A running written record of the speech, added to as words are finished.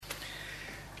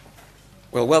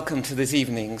Well, welcome to this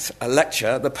evening's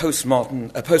lecture, The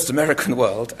Post-American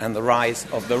World and the Rise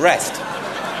of the Rest.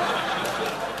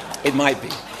 It might be.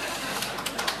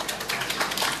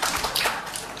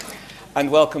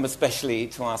 And welcome especially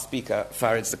to our speaker,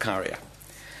 Farid Zakaria.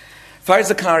 Farid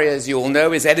Zakaria, as you all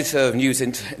know, is editor of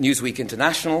Newsweek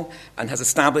International and has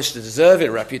established a deserved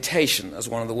reputation as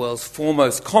one of the world's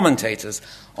foremost commentators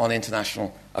on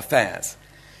international affairs.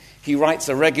 He writes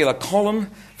a regular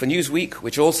column for Newsweek,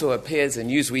 which also appears in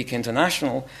Newsweek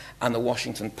International and the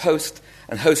Washington Post,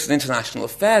 and hosts an international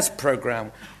affairs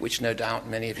program, which no doubt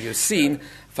many of you have seen,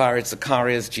 Farid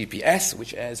Zakaria's GPS,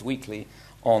 which airs weekly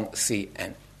on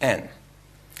CNN.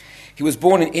 He was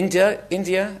born in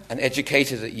India and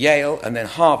educated at Yale and then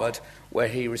Harvard, where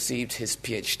he received his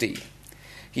PhD.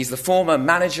 He's the former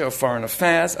manager of foreign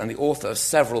affairs and the author of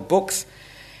several books,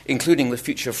 including The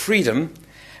Future of Freedom,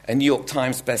 a New York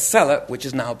Times bestseller, which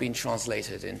has now been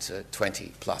translated into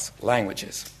 20-plus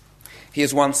languages. He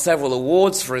has won several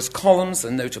awards for his columns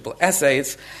and notable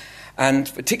essays,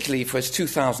 and particularly for his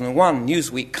 2001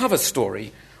 Newsweek cover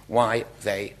story, Why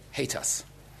They Hate Us.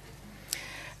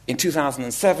 In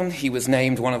 2007, he was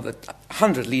named one of the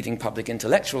 100 leading public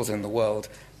intellectuals in the world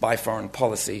by Foreign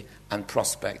Policy and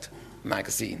Prospect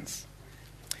magazines.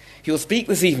 He will speak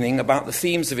this evening about the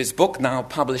themes of his book, now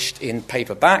published in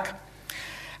paperback,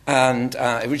 and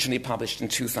originally published in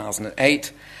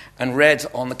 2008, and read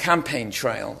on the campaign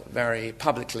trail very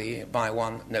publicly by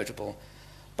one notable,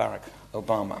 Barack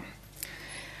Obama.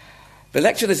 The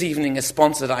lecture this evening is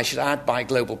sponsored, I should add, by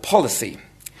Global Policy,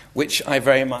 which I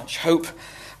very much hope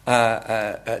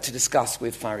to discuss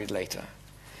with Farid later.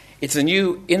 It's a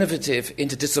new, innovative,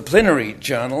 interdisciplinary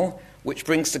journal which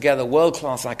brings together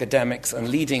world-class academics and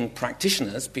leading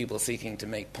practitioners, people seeking to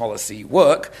make policy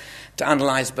work, to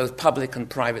analyze both public and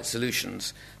private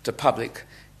solutions to public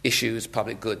issues,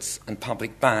 public goods, and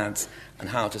public bads, and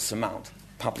how to surmount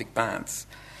public bads.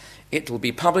 It will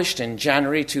be published in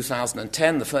January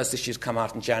 2010. The first issues come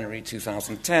out in January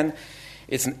 2010.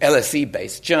 It's an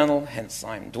LSE-based journal, hence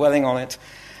I'm dwelling on it,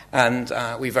 and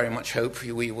we very much hope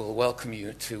we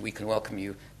can welcome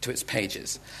you to its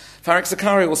pages. Farid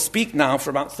Zakaria will speak now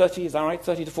for about 30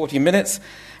 to 40 minutes,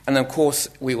 and of course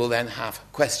we will then have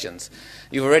questions.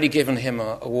 You've already given him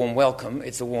a warm welcome.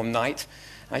 It's a warm night.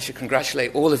 I should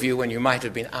congratulate all of you when you might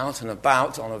have been out and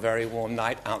about on a very warm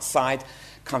night outside,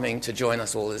 coming to join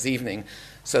us all this evening.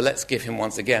 So let's give him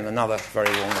once again another very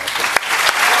warm welcome.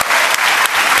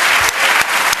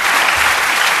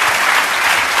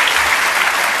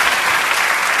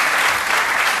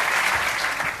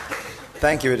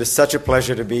 Thank you. It is such a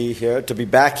pleasure to be here, to be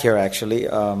back here, actually.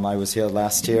 I was here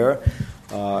last year,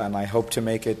 and I hope to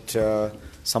make it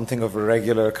something of a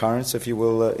regular occurrence, if you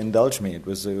will indulge me. It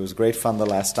was great fun the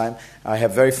last time. I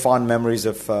have very fond memories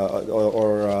of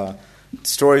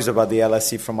stories about the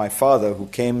LSE from my father, who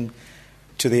came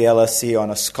to the LSE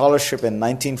on a scholarship in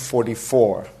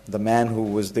 1944. The man who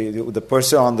was the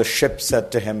person on the ship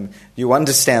said to him, "You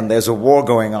understand, there's a war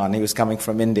going on." He was coming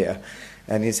from India.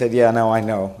 And he said, "Yeah, no, I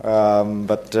know."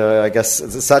 But I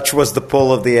guess such was the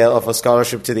pull of a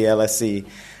scholarship to the LSE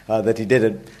that he did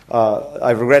it.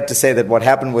 I regret to say that what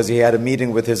happened was he had a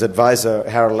meeting with his advisor,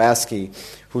 Harold Lasky,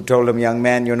 who told him, "Young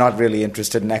man, you're not really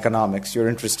interested in economics. You're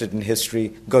interested in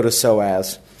history. Go to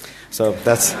SOAS." So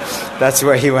that's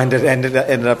where he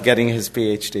ended up getting his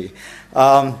PhD.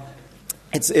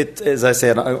 It's as I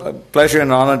said, a pleasure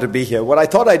and honor to be here. What I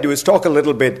thought I'd do is talk a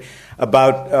little bit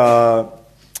about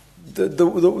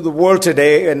the world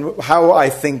today and how I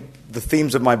think the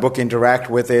themes of my book interact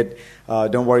with it.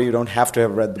 Don't worry, you don't have to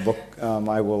have read the book.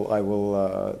 I will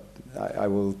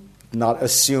not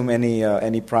assume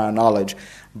any prior knowledge,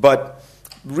 but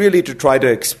really to try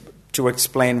to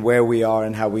explain where we are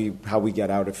and how we get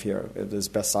out of here as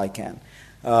best I can.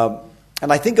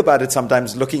 And I think about it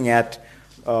sometimes looking at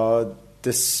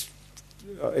this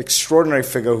extraordinary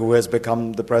figure who has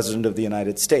become the President of the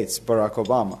United States, Barack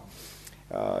Obama.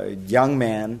 Young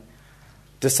man,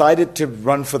 decided to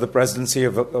run for the presidency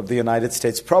of the United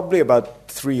States probably about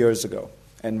 3 years ago.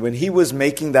 And when he was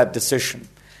making that decision,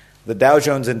 the Dow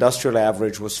Jones Industrial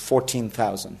Average was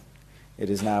 14,000. It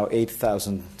is now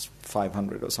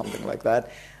 8,500 or something like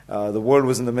that. The world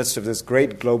was in the midst of this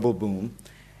great global boom.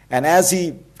 And as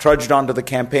he trudged onto the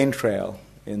campaign trail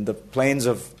in the plains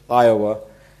of Iowa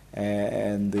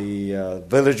and the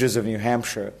villages of New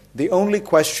Hampshire, the only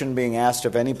question being asked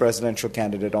of any presidential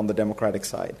candidate on the Democratic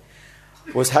side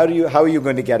was, how are you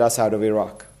going to get us out of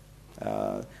Iraq?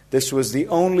 This was the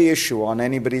only issue on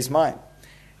anybody's mind.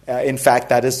 In fact,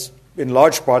 that is in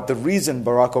large part the reason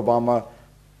Barack Obama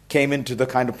came into the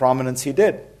kind of prominence he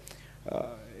did.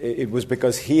 It was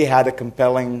because he had a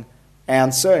compelling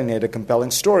answer, and he had a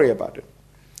compelling story about it.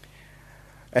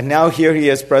 And now here he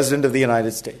is, President of the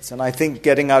United States. And I think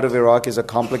getting out of Iraq is a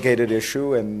complicated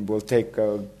issue and will take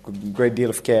a great deal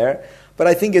of care. But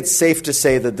I think it's safe to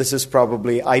say that this is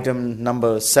probably item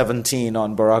number 17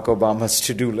 on Barack Obama's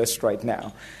to-do list right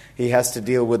now. He has to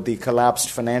deal with the collapsed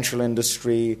financial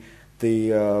industry,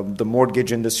 the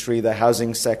mortgage industry, the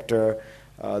housing sector,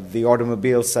 the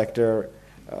automobile sector,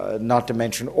 not to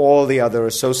mention all the other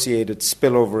associated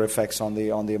spillover effects on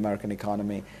the American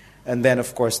economy. And then,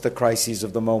 of course, the crises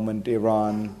of the moment,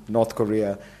 Iran, North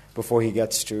Korea, before he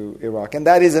gets to Iraq. And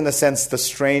that is, in a sense, the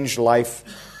strange life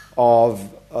of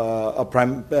a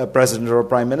president or a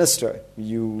prime minister.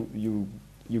 You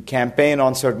campaign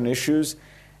on certain issues,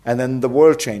 and then the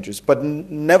world changes. But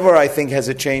never, I think, has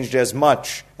it changed as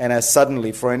much and as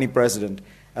suddenly for any president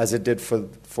as it did for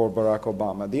Barack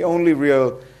Obama. The only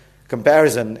real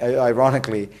comparison,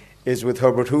 ironically, is with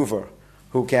Herbert Hoover,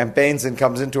 who campaigns and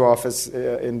comes into office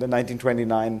in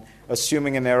 1929,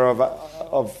 assuming an era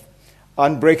of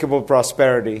unbreakable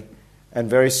prosperity, and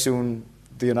very soon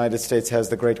the United States has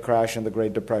the Great Crash and the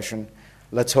Great Depression.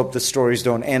 Let's hope the stories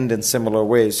don't end in similar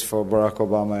ways for Barack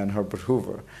Obama and Herbert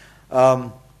Hoover.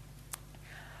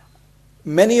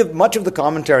 Much of the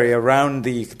commentary around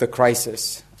the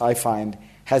crisis, I find,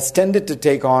 has tended to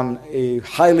take on a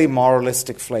highly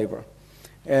moralistic flavor.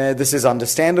 This is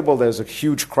understandable. There's a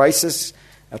huge crisis,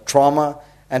 a trauma,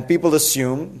 and people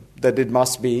assume that it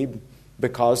must be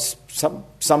because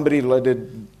somebody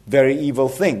did very evil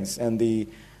things. And the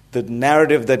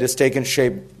narrative that has taken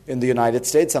shape in the United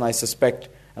States, and I suspect,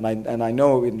 and I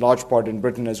know in large part in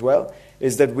Britain as well,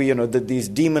 is that that these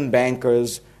demon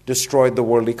bankers destroyed the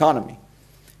world economy.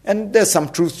 And there's some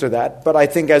truth to that, but I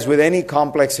think as with any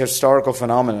complex historical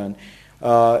phenomenon,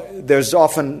 there's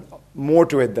often more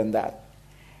to it than that.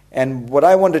 And what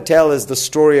I want to tell is the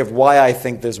story of why I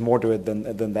think there's more to it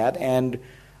than that, and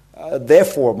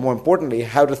therefore, more importantly,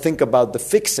 how to think about the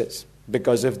fixes.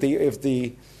 Because if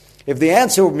the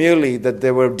answer were merely that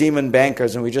there were demon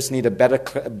bankers and we just need a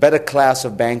better class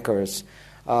of bankers,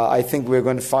 I think we're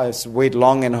going to wait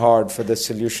long and hard for this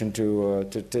solution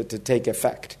to take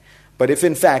effect. But if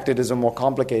in fact it is a more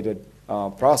complicated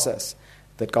process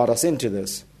that got us into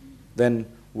this, then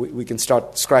we can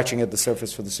start scratching at the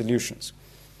surface for the solutions.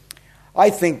 I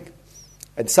think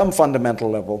at some fundamental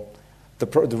level,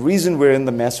 the reason we're in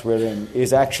the mess we're in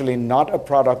is actually not a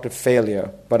product of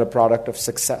failure, but a product of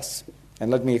success.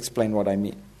 And let me explain what I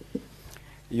mean.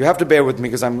 You have to bear with me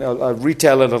because I'll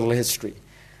retell a little history.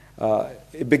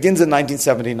 It begins in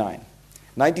 1979.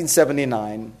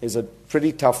 1979 is a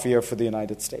pretty tough year for the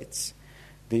United States.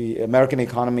 The American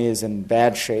economy is in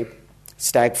bad shape.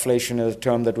 Stagflation is a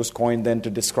term that was coined then to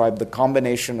describe the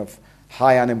combination of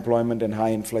high unemployment and high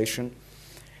inflation.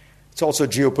 It's also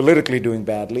geopolitically doing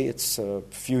badly. It's a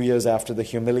few years after the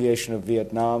humiliation of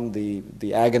Vietnam,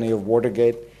 the agony of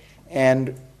Watergate,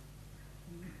 and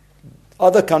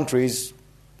other countries,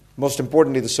 most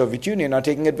importantly the Soviet Union, are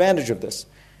taking advantage of this.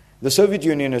 The Soviet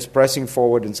Union is pressing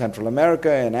forward in Central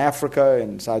America, in Africa,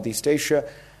 in Southeast Asia,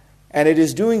 and it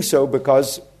is doing so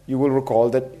because you will recall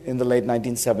that in the late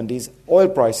 1970s, oil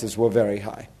prices were very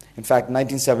high. In fact,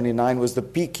 1979 was the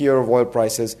peak year of oil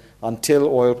prices until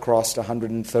oil crossed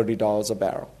 $130 a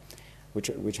barrel,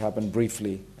 which happened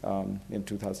briefly in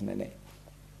 2008.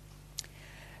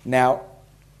 Now,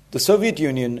 the Soviet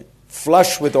Union,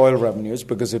 flush with oil revenues,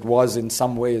 because it was in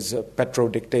some ways a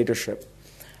petro-dictatorship,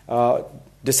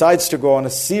 decides to go on a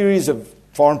series of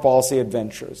foreign policy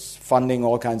adventures, funding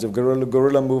all kinds of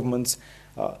guerrilla movements.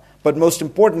 But most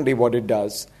importantly, what it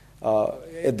does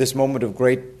at this moment of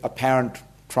great apparent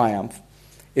triumph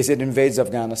is it invades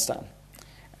Afghanistan.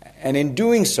 And in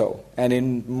doing so, and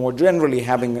in more generally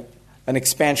having an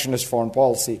expansionist foreign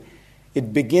policy,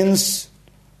 it begins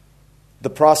the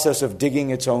process of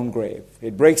digging its own grave.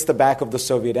 It breaks the back of the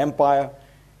Soviet Empire,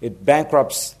 it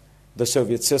bankrupts the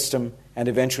Soviet system, and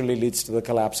eventually leads to the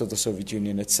collapse of the Soviet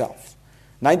Union itself.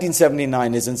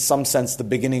 1979 is in some sense the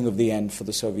beginning of the end for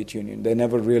the Soviet Union. They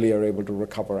never really are able to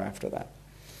recover after that.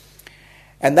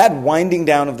 And that winding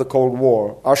down of the Cold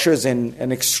War ushers in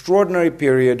an extraordinary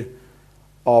period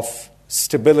of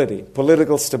stability,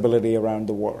 political stability around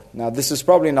the world. Now, this is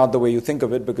probably not the way you think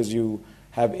of it because you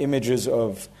have images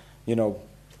of,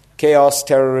 chaos,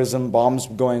 terrorism, bombs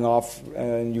going off,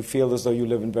 and you feel as though you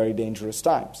live in very dangerous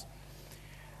times.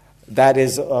 That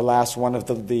is, alas, one of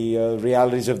the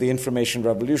realities of the information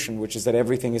revolution, which is that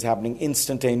everything is happening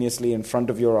instantaneously in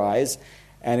front of your eyes,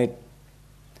 and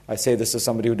I say this as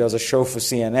somebody who does a show for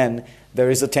CNN, there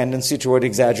is a tendency toward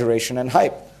exaggeration and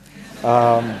hype.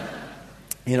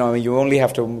 You only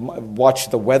have to watch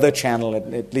the Weather Channel,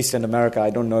 at least in America.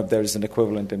 I don't know if there is an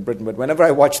equivalent in Britain, but whenever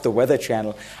I watch the Weather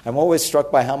Channel, I'm always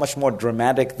struck by how much more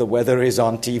dramatic the weather is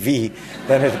on TV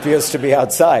than it appears to be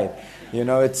outside.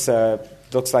 It's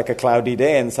looks like a cloudy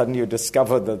day, and suddenly you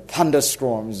discover the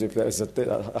thunderstorms. If there's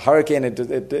a hurricane,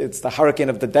 it's the hurricane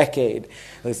of the decade.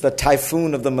 It's the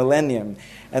typhoon of the millennium.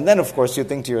 And then, of course, you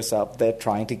think to yourself, they're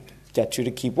trying to get you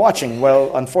to keep watching.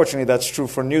 Well, unfortunately, that's true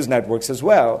for news networks as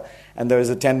well. And there is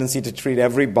a tendency to treat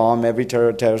every bomb, every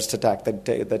terrorist attack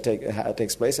that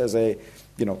takes place as a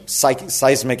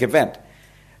seismic event.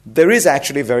 There is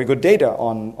actually very good data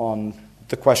on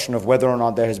the question of whether or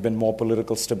not there has been more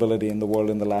political stability in the world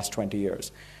in the last 20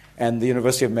 years. And the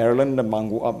University of Maryland,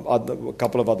 among a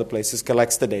couple of other places,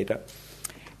 collects the data.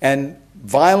 And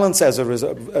violence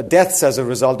deaths as a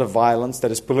result of violence that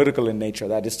is political in nature,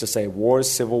 that is to say wars,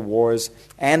 civil wars,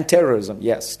 and terrorism,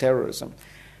 yes, terrorism,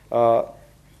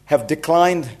 have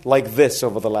declined like this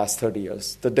over the last 30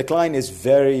 years. The decline is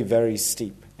very, very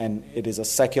steep, and it is a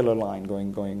secular line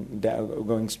going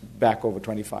back over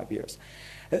 25 years.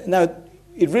 Now,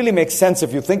 it really makes sense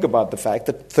if you think about the fact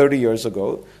that 30 years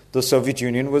ago, the Soviet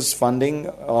Union was funding,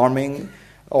 arming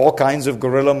all kinds of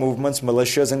guerrilla movements,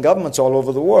 militias, and governments all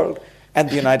over the world. And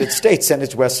the United States and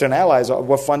its Western allies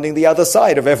were funding the other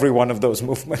side of every one of those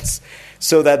movements.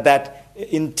 So that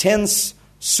intense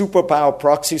superpower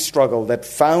proxy struggle that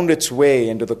found its way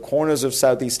into the corners of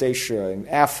Southeast Asia, in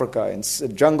Africa, in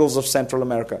jungles of Central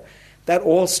America, that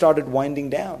all started winding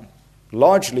down.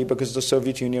 Largely because the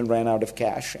Soviet Union ran out of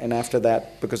cash, and after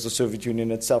that, because the Soviet Union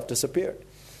itself disappeared.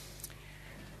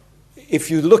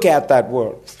 If you look at that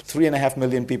world, 3.5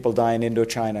 million people die in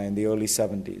Indochina in the early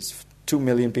 70s, 2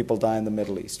 million people die in the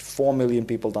Middle East, 4 million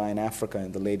people die in Africa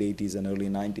in the late 80s and early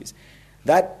 90s.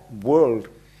 That world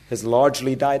has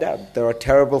largely died out. There are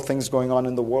terrible things going on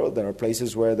in the world. There are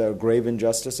places where there are grave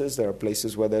injustices. There are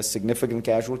places where there are significant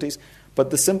casualties.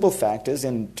 But the simple fact is,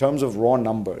 in terms of raw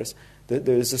numbers,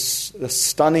 there is a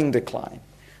stunning decline.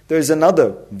 There is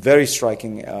another very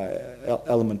striking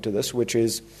element to this, which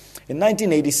is in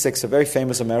 1986, a very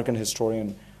famous American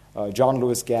historian, John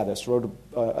Lewis Gaddis, wrote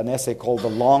an essay called The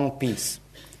Long Peace,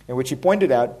 in which he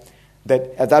pointed out that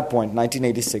at that point,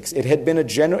 1986, it had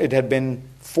been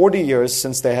 40 years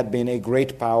since there had been a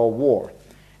great power war,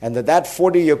 and that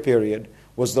 40-year period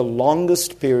was the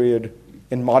longest period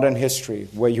in modern history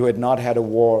where you had not had a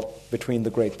war between the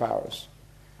great powers.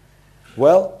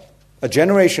 Well, a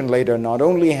generation later, not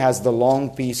only has the long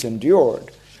peace endured,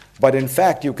 but in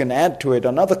fact you can add to it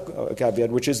another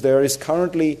caveat, which is there is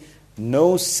currently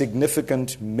no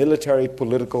significant military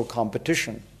political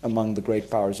competition among the great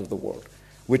powers of the world,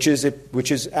 which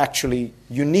is actually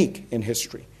unique in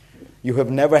history. You have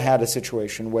never had a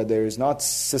situation where there is not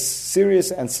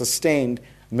serious and sustained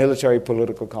military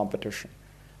political competition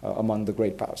among the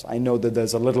great powers. I know that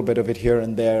there's a little bit of it here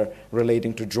and there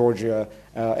relating to Georgia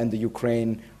and the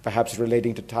Ukraine, perhaps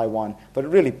relating to Taiwan, but it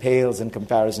really pales in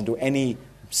comparison to any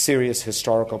serious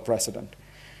historical precedent.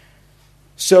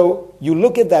 So you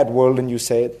look at that world and you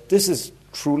say, this is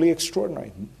truly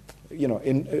extraordinary.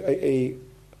 In a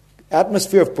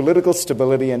atmosphere of political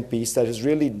stability and peace that has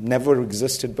really never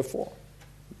existed before,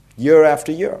 year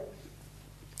after year.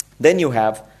 Then you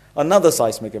have another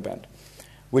seismic event,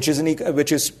 which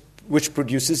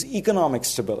produces economic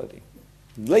stability.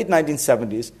 In the late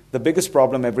 1970s, the biggest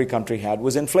problem every country had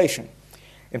was inflation.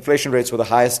 Inflation rates were the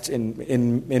highest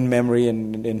in memory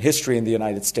and in history in the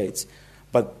United States,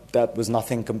 but that was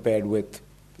nothing compared with,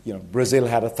 Brazil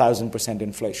had 1,000%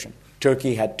 inflation.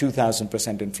 Turkey had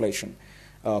 2,000% inflation.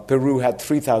 Peru had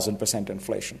 3,000%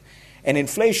 inflation. And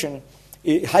inflation,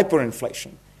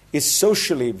 hyperinflation, is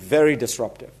socially very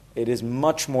disruptive. It is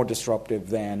much more disruptive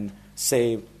than,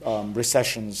 say,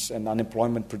 recessions and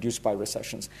unemployment produced by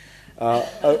recessions.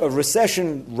 A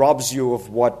recession robs you of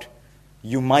what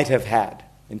you might have had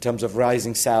in terms of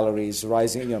rising salaries,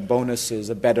 rising bonuses,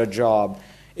 a better job,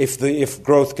 if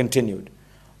growth continued.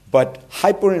 But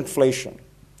hyperinflation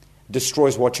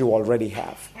destroys what you already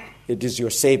have. It is your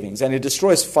savings, and it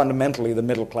destroys fundamentally the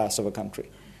middle class of a country,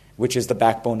 which is the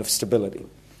backbone of stability.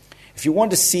 If you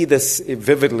want to see this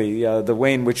vividly, the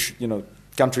way in which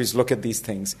countries look at these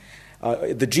things,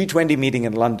 the G20 meeting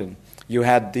in London, you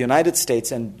had the United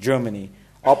States and Germany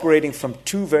operating from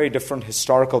two very different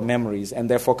historical memories and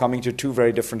therefore coming to two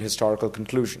very different historical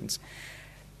conclusions.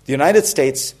 The United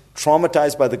States,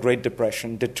 traumatized by the Great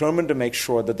Depression, determined to make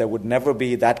sure that there would never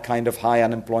be that kind of high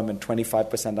unemployment,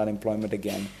 25% unemployment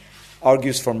again,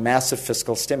 argues for massive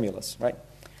fiscal stimulus, right?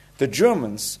 The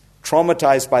Germans,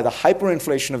 traumatized by the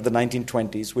hyperinflation of the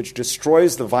 1920s, which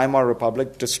destroys the Weimar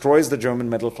Republic, destroys the German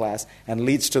middle class, and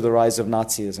leads to the rise of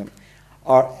Nazism,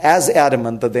 are as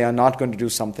adamant that they are not going to do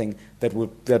something that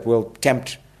will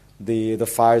tempt the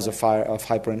fires of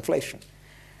hyperinflation.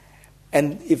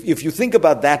 And if you think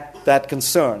about that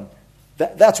concern,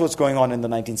 that's what's going on in the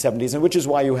 1970s, and which is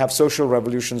why you have social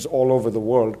revolutions all over the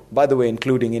world, by the way,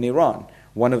 including in Iran.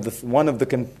 One of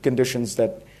the conditions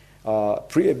that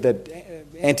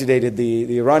antedated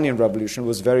the Iranian Revolution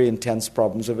was very intense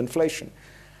problems of inflation.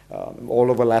 All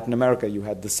over Latin America, you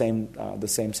had the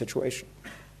same situation.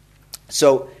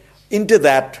 So into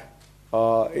that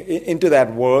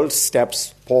world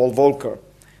steps Paul Volcker,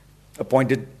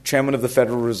 appointed chairman of the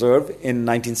Federal Reserve in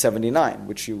 1979,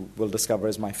 which you will discover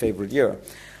is my favorite year.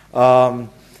 And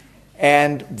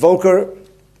Volcker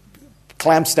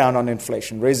clamps down on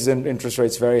inflation, raises interest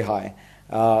rates very high,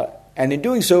 and in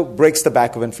doing so breaks the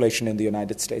back of inflation in the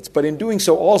United States. But in doing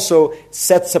so also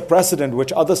sets a precedent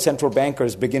which other central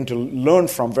bankers begin to learn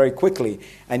from very quickly,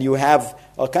 and you have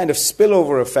a kind of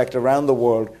spillover effect around the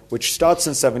world which starts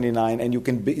in 79, and you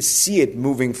can see it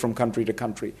moving from country to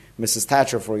country. Mrs.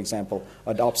 Thatcher, for example,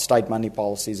 adopts tight money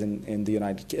policies in the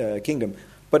United Kingdom,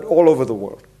 but all over the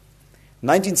world.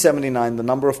 1979, the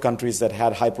number of countries that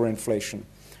had hyperinflation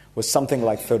was something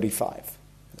like 35.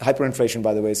 Hyperinflation,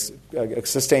 by the way, is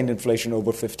sustained inflation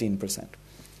over 15%.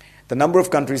 The number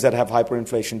of countries that have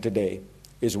hyperinflation today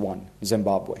is one,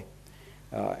 Zimbabwe.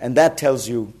 And that tells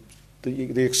you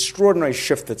the extraordinary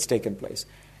shift that's taken place.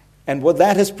 And what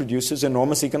that has produced is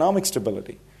enormous economic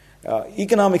stability.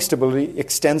 Economic stability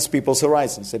extends people's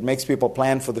horizons. It makes people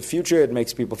plan for the future. It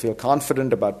makes people feel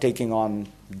confident about taking on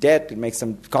debt. It makes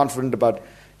them confident about,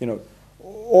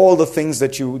 all the things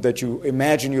that you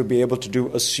imagine you'll be able to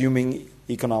do, assuming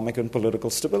economic and political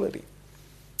stability.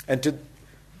 And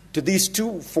to these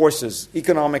two forces,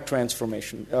 economic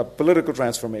transformation, political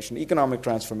transformation, economic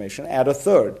transformation, add a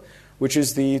third, which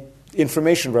is the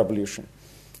information revolution,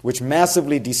 which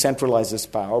massively decentralizes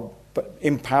power, but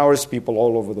empowers people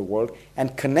all over the world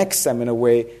and connects them in a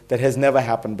way that has never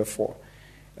happened before.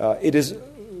 It is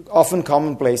often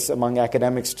commonplace among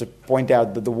academics to point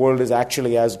out that the world is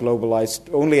actually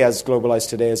only as globalized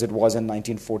today as it was in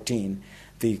 1914,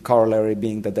 the corollary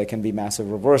being that there can be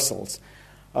massive reversals.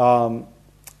 The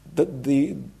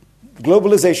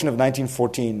globalization of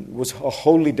 1914 was a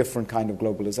wholly different kind of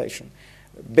globalization.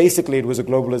 Basically, it was a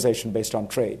globalization based on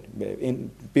trade.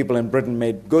 People in Britain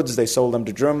made goods, they sold them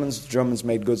to Germans. Germans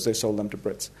made goods, they sold them to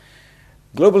Brits.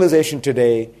 Globalization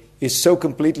today is so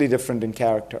completely different in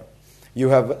character. You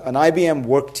have an IBM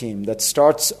work team that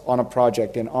starts on a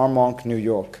project in Armonk, New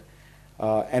York.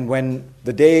 And when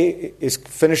the day is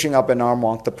finishing up in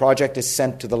Armonk, the project is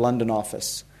sent to the London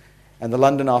office. And the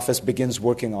London office begins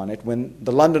working on it. When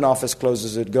the London office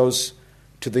closes, it goes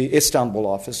to the Istanbul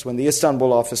office. When the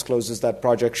Istanbul office closes, that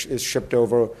project is shipped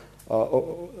over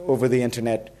the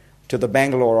internet to the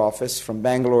Bangalore office. From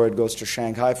Bangalore, it goes to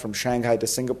Shanghai. From Shanghai to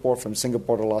Singapore. From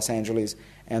Singapore to Los Angeles,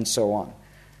 and so on.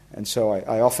 And so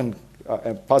I often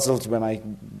am puzzled when I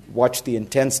watch the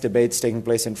intense debates taking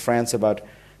place in France about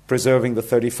preserving the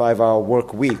 35-hour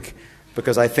work week,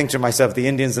 because I think to myself, the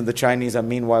Indians and the Chinese are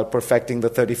meanwhile perfecting the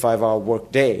 35-hour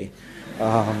work day.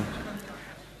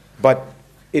 But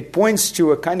it points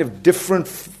to a kind of different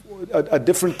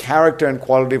character and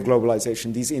quality of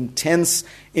globalization, these intense,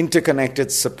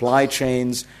 interconnected supply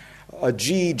chains. A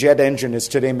GE jet engine is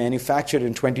today manufactured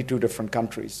in 22 different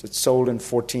countries. It's sold in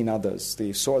 14 others.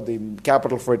 The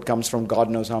capital for it comes from God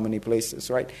knows how many places,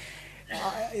 right?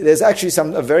 There's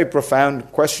actually a very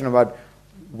profound question about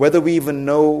whether we even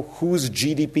know whose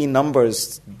GDP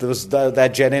numbers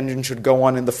that jet engine should go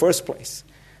on in the first place.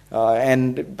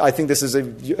 And I think this is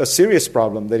a serious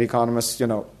problem that economists,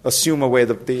 assume away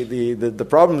the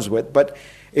problems with. But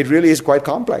it really is quite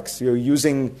complex. You're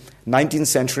using 19th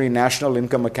century national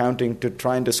income accounting to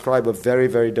try and describe a very,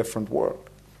 very different world.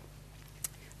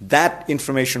 That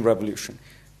information revolution,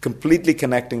 completely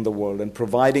connecting the world and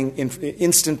providing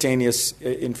instantaneous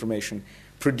information,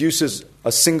 produces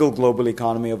a single global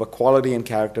economy of a quality and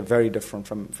character very different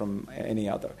from any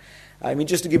other. I mean,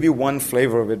 just to give you one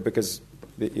flavor of it, because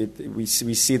we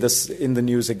see this in the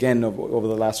news again over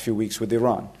the last few weeks with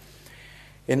Iran.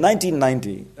 In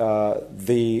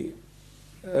 1990,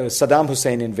 Saddam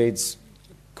Hussein invades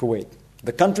Kuwait.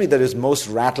 The country that is most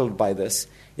rattled by this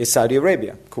is Saudi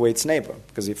Arabia, Kuwait's neighbor,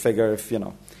 because you figure if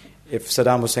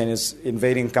Saddam Hussein is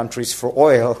invading countries for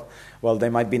oil, well, they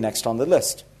might be next on the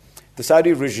list. The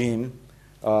Saudi regime,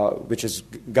 which is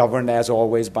governed as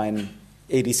always by an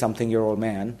 80-something-year-old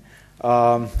man,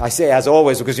 I say as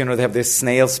always because, they have this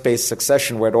snail space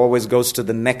succession where it always goes to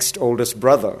the next oldest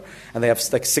brother, and they have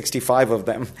like 65 of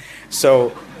them.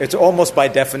 So it's almost by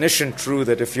definition true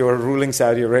that if you're ruling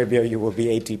Saudi Arabia, you will be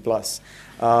 80 plus.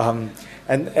 And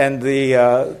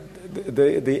the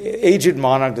aged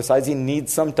monarch decides he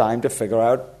needs some time to figure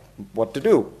out what to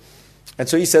do. And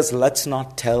so he says, let's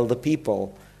not tell the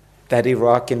people that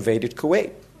Iraq invaded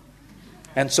Kuwait.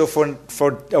 And so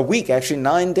for a week, actually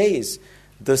 9 days,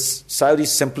 the Saudis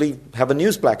simply have a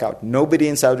news blackout. Nobody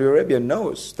in Saudi Arabia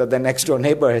knows that their next-door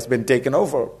neighbor has been taken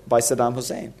over by Saddam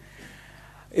Hussein.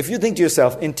 If you think to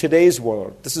yourself, in today's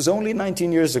world, this is only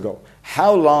 19 years ago,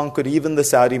 how long could even the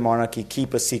Saudi monarchy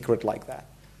keep a secret like that?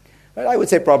 Right? I would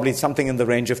say probably something in the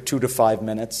range of 2 to 5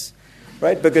 minutes.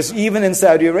 Right? Because even in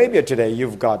Saudi Arabia today,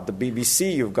 you've got the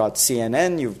BBC, you've got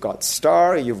CNN, you've got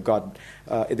Star, you've got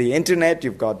the internet,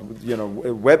 you've got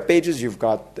web pages, you've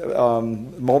got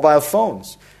mobile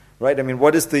phones, right? I mean,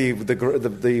 what is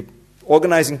the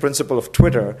organizing principle of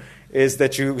Twitter? Is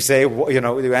that you say,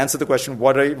 you answer the question,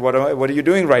 what are you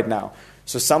doing right now?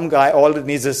 So some guy, all it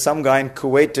needs is some guy in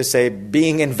Kuwait to say,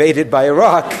 being invaded by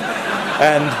Iraq,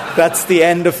 and that's the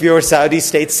end of your Saudi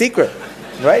state secret,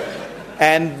 right?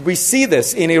 And we see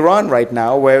this in Iran right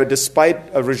now, where despite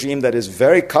a regime that is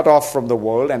very cut off from the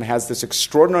world and has this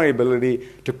extraordinary ability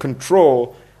to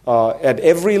control at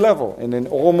every level in an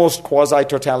almost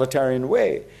quasi-totalitarian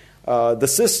way, the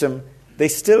system, they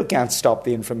still can't stop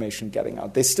the information getting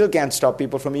out. They still can't stop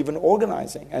people from even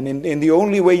organizing. And in the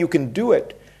only way you can do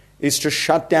it is to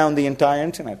shut down the entire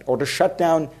internet or to shut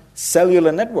down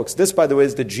cellular networks. This, by the way,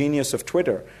 is the genius of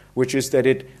Twitter, which is that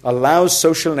it allows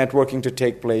social networking to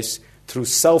take place through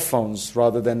cell phones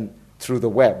rather than through the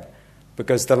web.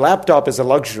 Because the laptop is a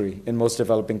luxury in most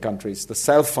developing countries. The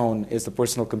cell phone is the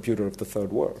personal computer of the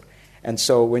third world. And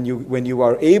so when you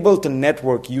are able to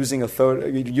network using a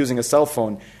cell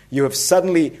phone, you have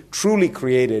suddenly truly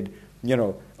created,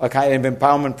 a kind of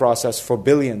empowerment process for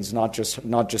billions, not just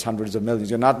hundreds of millions.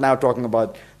 You're not now talking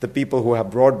about the people who have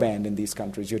broadband in these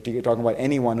countries. You're talking about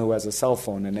anyone who has a cell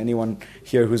phone, and anyone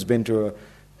here who's been to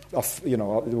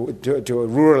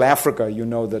rural Africa, you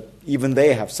know that even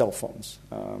they have cell phones.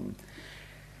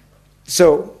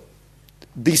 So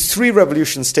these three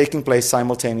revolutions taking place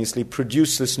simultaneously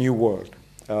produce this new world.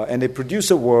 And they produce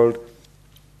a world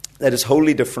that is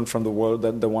wholly different from the world,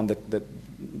 the one that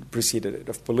preceded it,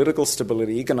 of political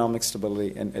stability, economic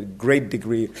stability, and a great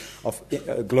degree of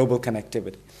global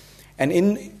connectivity. And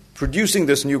in producing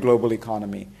this new global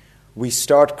economy, we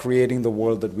start creating the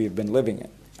world that we've been living in.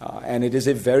 And it is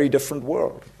a very different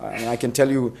world. And I can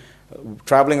tell you,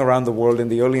 traveling around the world in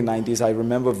the early 90s, I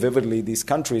remember vividly these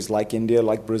countries like India,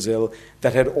 like Brazil,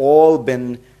 that had all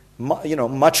been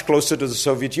much closer to the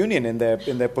Soviet Union in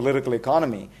their political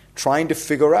economy, trying to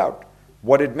figure out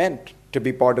what it meant to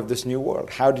be part of this new world.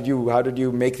 How did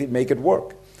you make it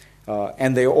work?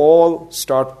 And they all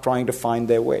start trying to find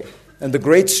their way. And the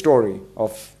great story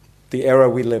of the era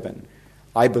we live in,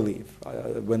 I believe,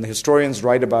 when the historians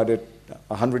write about it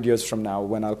 100 years from now,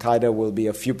 when Al-Qaeda will be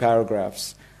a few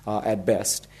paragraphs at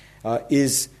best,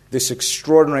 is this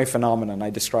extraordinary phenomenon I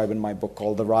describe in my book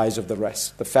called the rise of the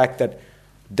rest. The fact that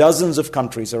dozens of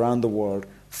countries around the world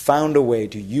found a way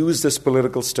to use this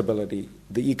political stability,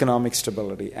 the economic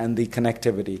stability, and the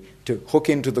connectivity to hook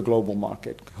into the global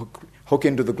market, hook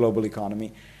into the global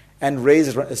economy, and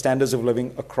raise standards of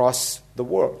living across the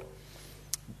world.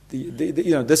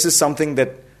 This is something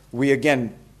that we,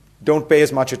 again, don't pay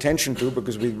as much attention to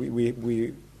because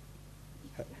we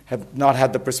have not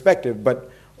had the perspective. But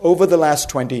over the last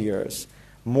 20 years,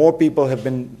 more people have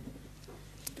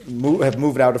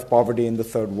moved out of poverty in the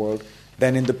third world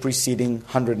than in the preceding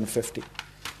 150.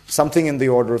 Something in the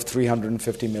order of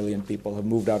 350 million people have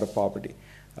moved out of poverty.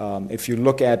 If you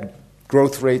look at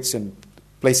growth rates in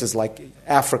places like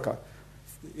Africa,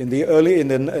 in the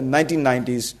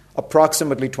 1990s,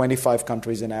 approximately 25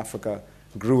 countries in Africa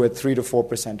grew at 3 to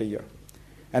 4% a year.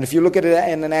 And if you look at it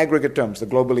in an aggregate terms, the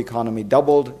global economy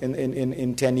doubled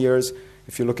in 10 years.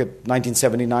 If you look at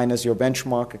 1979 as your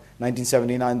benchmark,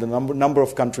 1979, the number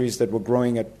of countries that were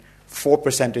growing at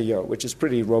 4% a year, which is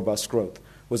pretty robust growth,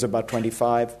 was about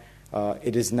 25.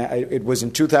 It was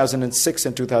in 2006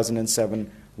 and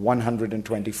 2007,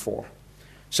 124.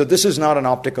 So this is not an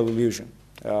optical illusion.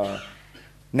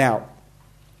 Now,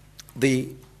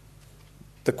 the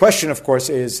question, of course,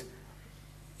 is,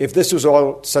 if this was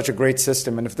all such a great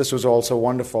system and if this was all so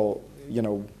wonderful,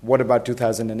 what about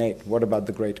 2008? What about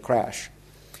the great crash?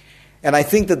 And I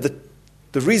think that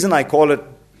the reason I call it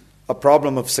a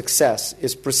problem of success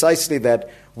is precisely that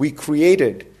we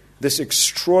created this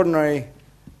extraordinary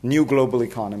new global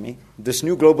economy, this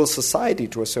new global society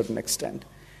to a certain extent.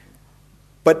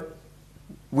 But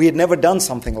we had never done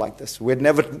something like this.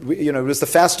 It was the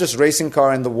fastest racing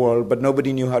car in the world, but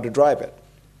nobody knew how to drive it.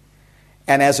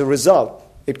 And as a result,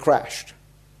 it crashed.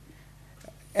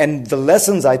 And the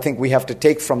lessons I think we have to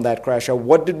take from that crash are,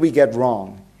 what did we get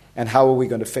wrong and how are we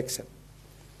going to fix it?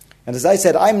 And as I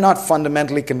said, I'm not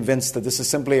fundamentally convinced that this is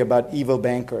simply about evil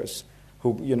bankers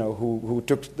who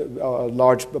took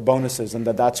large bonuses and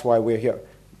that's why we're here.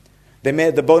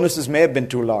 The bonuses may have been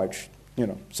too large.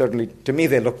 Certainly to me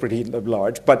they look pretty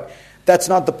large, but that's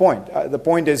not the point. The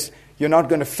point is, you're not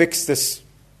going to fix this,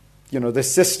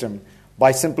 this system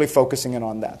by simply focusing in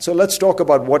on that. So let's talk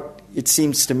about what it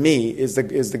seems to me is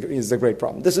the great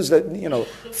problem. This is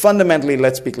fundamentally,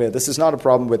 let's be clear, this is not a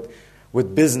problem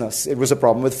with business. It was a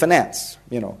problem with finance.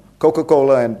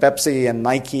 Coca-Cola and Pepsi and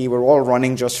Nike were all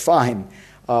running just fine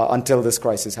until this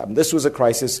crisis happened. This was a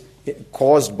crisis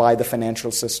caused by the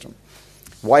financial system.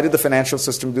 Why did the financial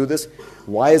system do this?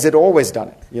 Why has it always done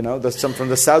it? From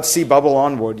the South Sea bubble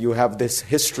onward, you have this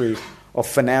history of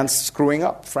finance screwing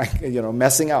up,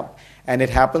 messing up. And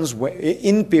it happens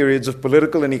in periods of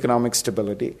political and economic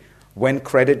stability when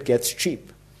credit gets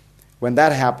cheap. When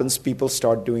that happens, people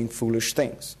start doing foolish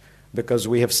things because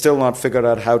we have still not figured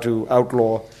out how to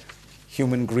outlaw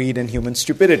human greed and human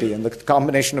stupidity. And the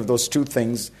combination of those two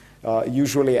things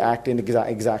usually act in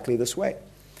exactly this way.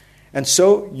 And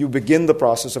so you begin the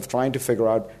process of trying to figure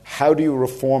out, how do you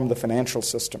reform the financial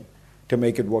system to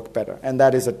make it work better? And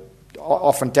that is an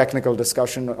often technical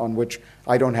discussion on which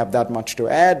I don't have that much to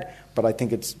add, but I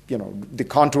think it's, the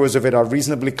contours of it are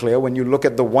reasonably clear when you look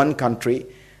at the one country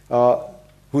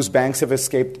whose banks have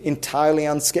escaped entirely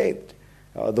unscathed,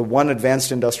 the one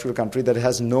advanced industrial country that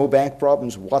has no bank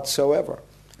problems whatsoever,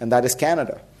 and that is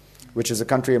Canada, which is a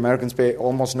country Americans pay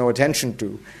almost no attention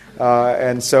to.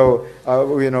 And so,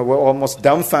 we're almost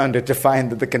dumbfounded to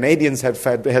find that the Canadians had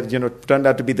turned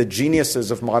out to be the geniuses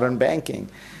of modern banking.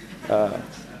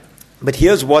 But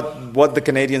here's what the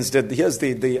Canadians did. Here's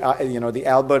the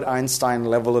Albert Einstein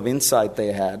level of insight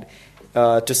they had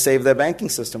to save their banking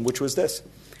system, which was this.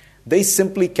 They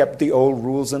simply kept the old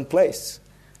rules in place.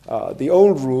 The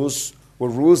old rules were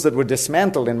rules that were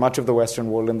dismantled in much of the Western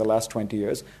world in the last 20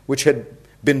 years, which had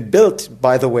been built,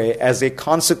 by the way, as a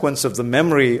consequence of the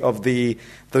memory of the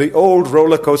old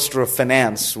roller coaster of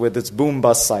finance with its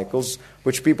boom-bust cycles,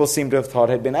 which people seem to have thought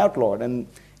had been outlawed. And,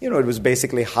 it was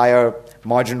basically higher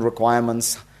margin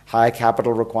requirements, higher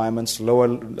capital requirements, lower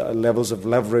levels of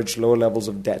leverage, lower levels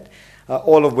of debt,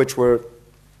 all of which were,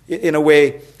 in a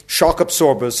way, shock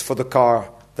absorbers for the car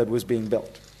that was being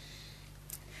built.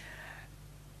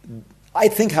 I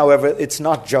think, however, it's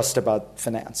not just about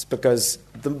finance, because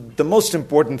the most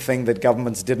important thing that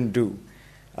governments didn't do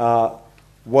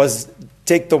was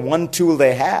take the one tool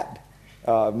they had.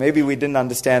 Maybe we didn't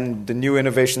understand the new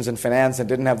innovations in finance and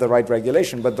didn't have the right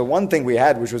regulation, but the one thing we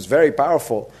had, which was very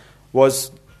powerful,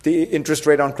 was the interest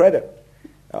rate on credit.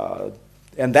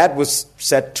 And that was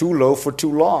set too low for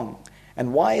too long.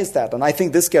 And why is that? And I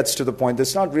think this gets to the point that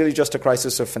it's not really just a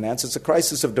crisis of finance, it's a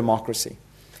crisis of democracy.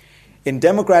 In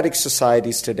democratic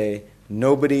societies today,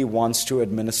 nobody wants to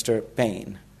administer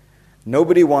pain.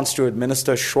 Nobody wants to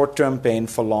administer short-term pain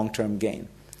for long-term gain.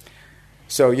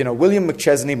 So, William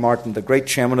McChesney Martin, the great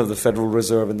chairman of the Federal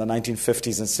Reserve in the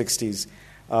 1950s and 60s,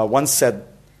 once said,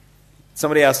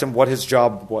 somebody asked him what his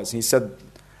job was. He said,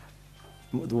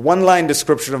 the one-line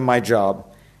description of my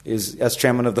job is, as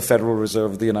chairman of the Federal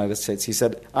Reserve of the United States, he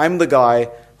said, I'm the guy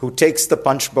who takes the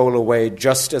punch bowl away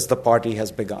just as the party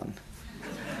has begun.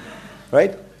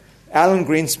 Right? Alan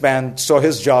Greenspan saw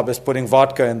his job as putting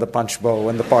vodka in the punch bowl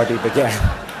when the party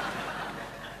began.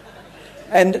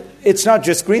 And it's not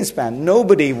just Greenspan.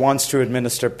 Nobody wants to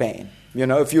administer pain.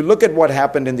 If you look at what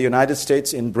happened in the United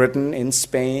States, in Britain, in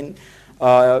Spain,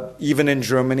 even in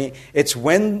Germany, it's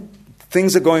when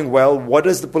things are going well, what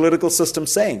is the political system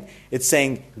saying? It's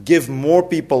saying, give more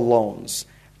people loans,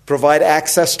 provide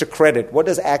access to credit. What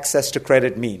does access to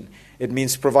credit mean? It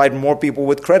means provide more people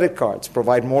with credit cards,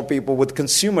 provide more people with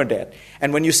consumer debt.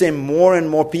 And when you say more and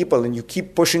more people and you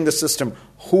keep pushing the system,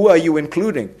 who are you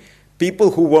including?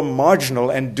 People who were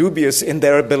marginal and dubious in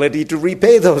their ability to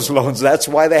repay those loans. That's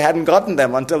why they hadn't gotten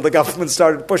them until the government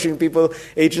started pushing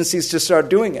agencies to start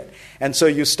doing it. And so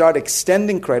you start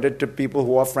extending credit to people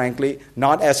who are, frankly,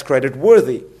 not as credit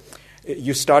worthy.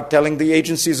 You start telling the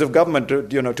agencies of government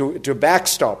to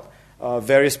backstop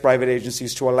various private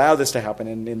agencies to allow this to happen,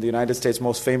 in the United States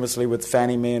most famously with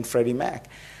Fannie Mae and Freddie Mac.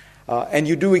 And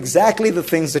you do exactly the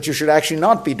things that you should actually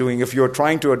not be doing if you're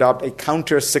trying to adopt a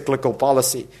counter-cyclical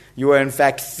policy. You are, in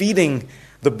fact, feeding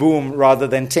the boom rather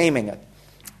than taming it.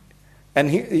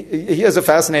 And here's a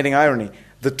fascinating irony.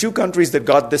 The two countries that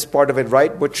got this part of it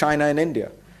right were China and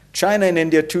India. China and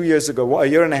India 2 years ago, a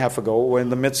year and a half ago, were in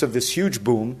the midst of this huge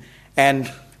boom,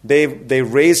 and They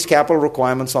raised capital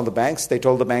requirements on the banks. They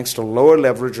told the banks to lower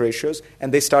leverage ratios,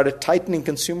 and they started tightening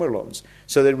consumer loans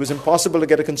so that it was impossible to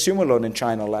get a consumer loan in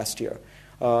China last year.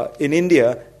 In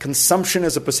India, consumption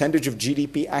as a percentage of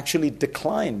GDP actually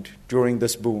declined during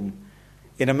this boom.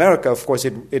 In America, of course,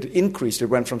 it increased. It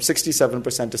went from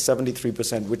 67% to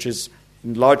 73%, which is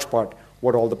in large part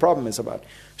what all the problem is about.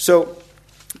 So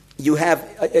you have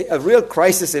a real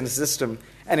crisis in the system,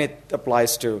 and it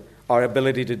applies to our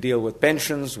ability to deal with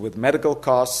pensions, with medical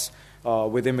costs,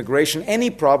 with immigration, any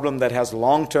problem that has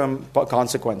long-term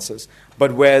consequences,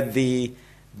 but where dealing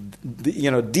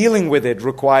with it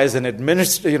requires an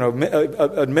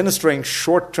administering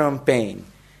short-term pain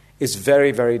is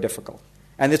very, very difficult.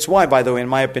 And it's why, by the way, in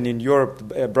my opinion,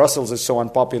 Brussels is so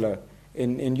unpopular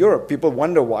in Europe. People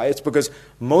wonder why. It's because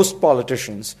most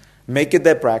politicians make it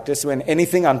their practice when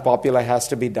anything unpopular has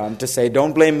to be done to say,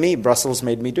 don't blame me, Brussels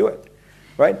made me do it.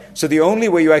 Right? So the only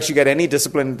way you actually get any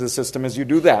discipline into the system is you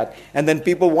do that. And then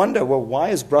people wonder, well, why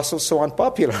is Brussels so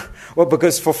unpopular? Well,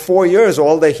 because for 4 years,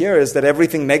 all they hear is that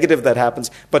everything negative that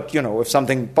happens, but, if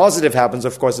something positive happens,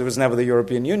 of course, it was never the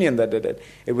European Union that did it.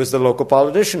 It was the local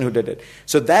politician who did it.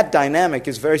 So that dynamic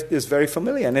is very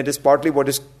familiar, and it is partly what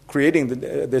is creating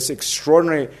this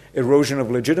extraordinary erosion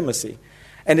of legitimacy.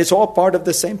 And it's all part of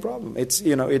the same problem. It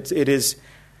is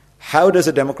how does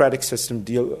a democratic system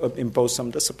impose some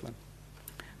discipline?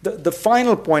 The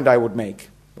final point I would make,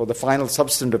 or the final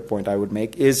substantive point I would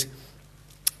make, is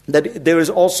that there is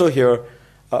also here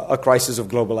a crisis of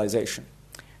globalization.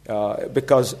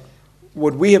 Because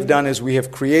what we have done is we have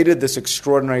created this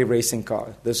extraordinary racing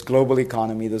car, this global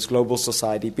economy, this global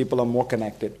society. People are more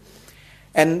connected.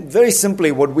 And very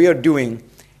simply, what we are doing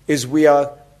is we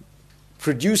are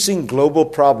producing global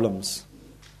problems,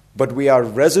 but we are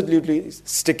resolutely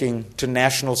sticking to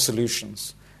national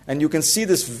solutions. And you can see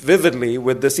this vividly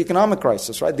with this economic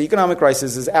crisis, right? The economic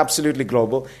crisis is absolutely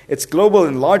global. It's global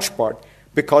in large part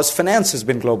because finance has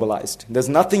been globalized. There's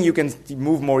nothing you can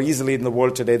move more easily in the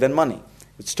world today than money.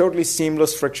 It's totally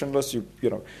seamless, frictionless. You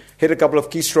hit a couple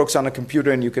of keystrokes on a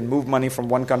computer and you can move money from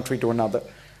one country to another.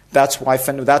 That's why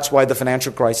the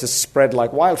financial crisis spread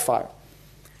like wildfire.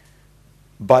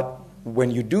 But when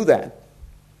you do that,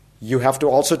 you have to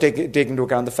also take into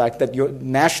account the fact that your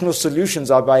national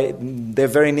solutions are by their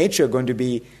very nature going to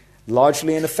be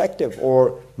largely ineffective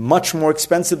or much more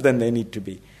expensive than they need to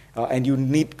be. And you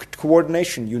need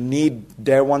coordination. You need,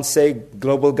 dare one say,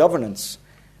 global governance.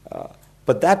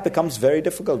 But that becomes very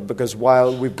difficult because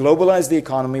while we've globalized the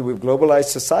economy, we've globalized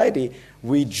society,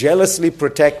 we jealously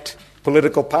protect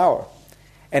political power.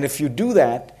 And if you do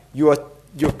that, you're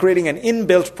creating an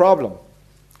inbuilt problem.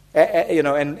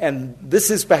 And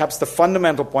this is perhaps the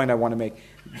fundamental point I want to make.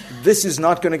 This is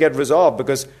not going to get resolved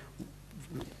because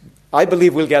I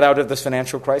believe we'll get out of this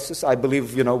financial crisis. I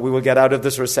believe we will get out of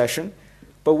this recession,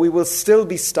 but we will still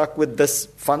be stuck with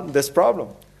this problem,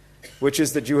 which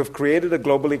is that you have created a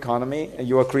global economy and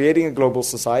you are creating a global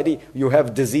society. You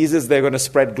have diseases that are going to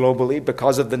spread globally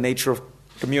because of the nature of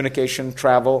communication,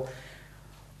 travel,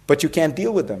 but you can't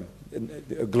deal with them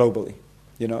globally.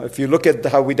 If you look at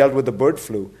how we dealt with the bird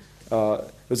flu,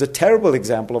 it was a terrible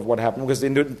example of what happened because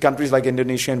countries like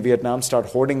Indonesia and Vietnam start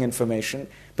hoarding information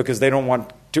because they don't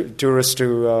want tourists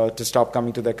to stop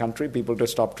coming to their country, people to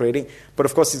stop trading. But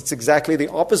of course, it's exactly the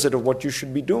opposite of what you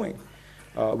should be doing.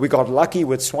 We got lucky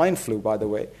with swine flu, by the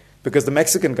way, because the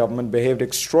Mexican government behaved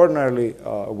extraordinarily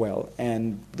well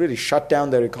and really shut down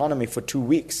their economy for 2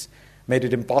 weeks, made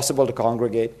it impossible to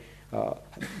congregate.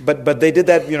 But they did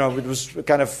that, it was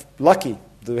kind of lucky.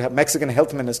 The Mexican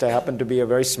health minister happened to be a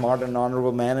very smart and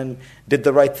honorable man and did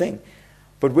the right thing.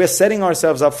 But we're setting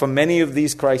ourselves up for many of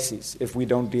these crises if we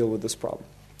don't deal with this problem.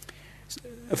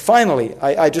 Finally,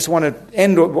 I just want to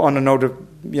end on a note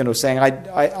of saying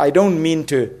I don't mean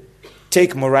to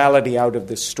take morality out of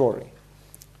this story.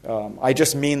 I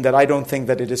just mean that I don't think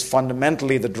that it is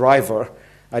fundamentally the driver.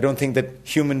 I don't think that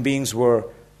human beings were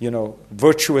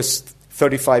virtuous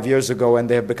 35 years ago and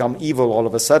they have become evil all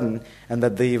of a sudden, and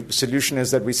that the solution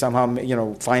is that we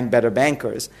somehow find better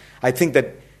bankers. I think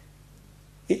that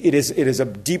it is a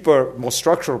deeper, more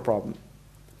structural problem.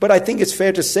 But I think it's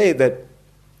fair to say that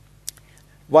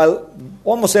while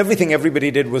almost everything everybody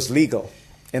did was legal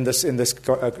in this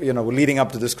leading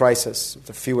up to this crisis, with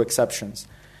a few exceptions,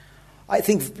 I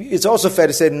think it's also fair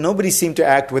to say that nobody seemed to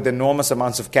act with enormous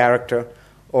amounts of character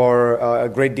or a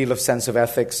great deal of sense of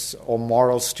ethics or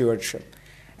moral stewardship.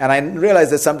 And I realize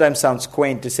that sometimes sounds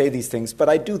quaint to say these things, but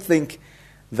I do think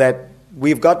that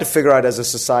we've got to figure out as a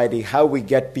society how we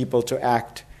get people to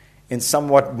act in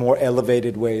somewhat more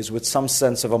elevated ways with some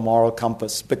sense of a moral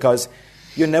compass, because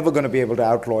you're never going to be able to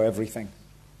outlaw everything.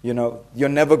 you're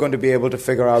never going to be able to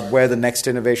figure out where the next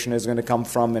innovation is going to come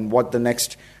from and what the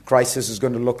next crisis is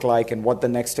going to look like and what the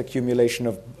next accumulation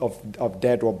of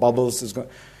debt or bubbles is going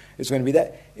to be.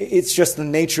 That it's just the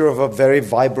nature of a very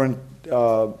vibrant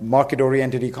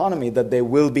market-oriented economy that there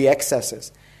will be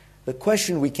excesses. The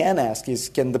question we can ask is,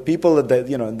 can the people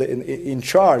in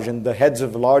charge and the heads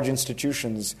of large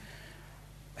institutions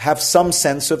have some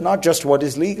sense of not just what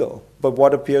is legal, but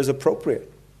what appears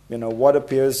appropriate, what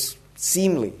appears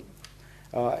seemly.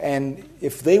 And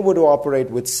if they were to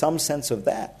operate with some sense of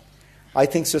that, I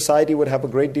think society would have a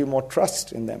great deal more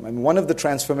trust in them. And one of the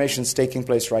transformations taking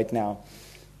place right now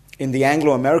in the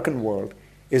Anglo-American world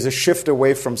is a shift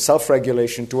away from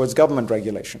self-regulation towards government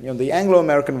regulation. The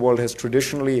Anglo-American world has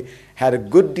traditionally had a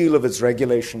good deal of its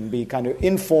regulation be kind of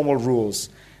informal rules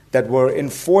that were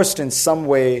enforced in some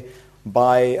way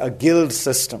by a guild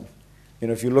system.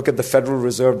 If you look at the Federal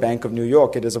Reserve Bank of New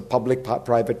York, it is a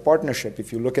public-private partnership.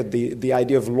 If you look at the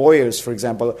idea of lawyers, for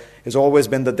example, has always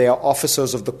been that they are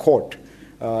officers of the court.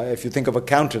 If you think of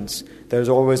accountants, there's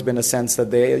always been a sense that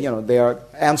they are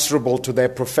answerable to their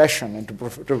profession and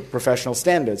to professional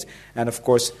standards. And, of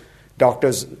course,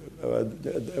 doctors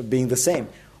being the same.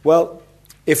 Well,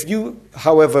 if you,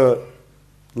 however,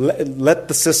 let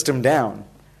the system down,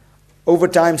 over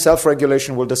time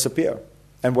self-regulation will disappear.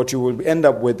 And what you will end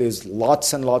up with is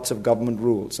lots and lots of government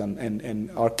rules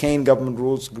and arcane government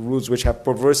rules which have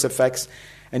perverse effects,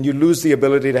 and you lose the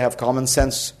ability to have common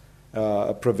sense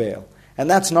prevail. And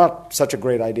that's not such a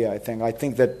great idea, I think. I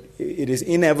think that it is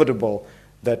inevitable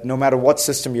that no matter what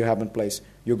system you have in place,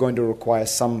 you're going to require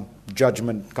some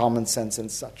judgment, common sense,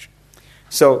 and such.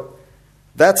 So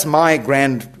that's my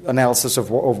grand analysis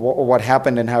of what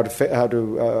happened and how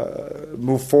to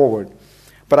move forward.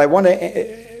 But I want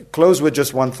to close with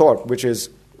just one thought, which is,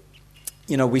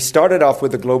 we started off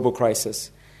with a global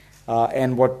crisis.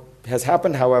 And what has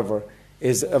happened, however,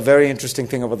 is a very interesting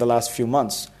thing over the last few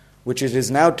months, which it is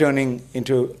now turning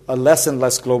into a less and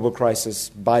less global crisis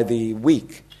by the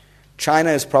week.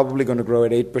 China is probably going to grow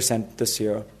at 8% this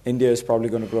year. India is probably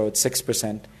going to grow at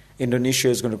 6%. Indonesia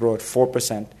is going to grow at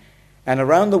 4%. And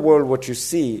around the world, what you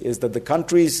see is that the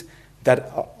countries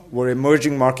that were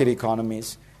emerging market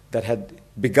economies, that had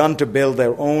begun to build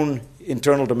their own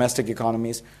internal domestic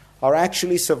economies, are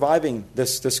actually surviving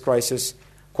this crisis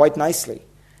quite nicely.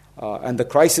 And the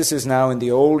crisis is now in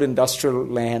the old industrial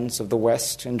lands of the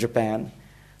West and Japan.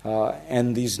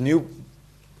 And these new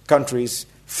countries,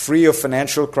 free of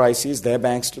financial crises, their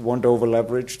banks weren't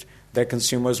over-leveraged, their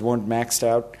consumers weren't maxed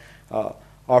out,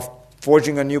 are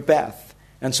forging a new path.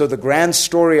 And so the grand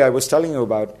story I was telling you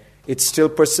about, it still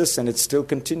persists and it still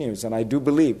continues. And I do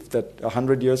believe that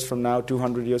 100 years from now,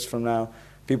 200 years from now,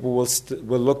 people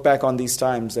will look back on these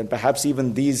times and perhaps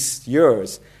even these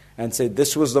years and say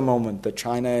this was the moment that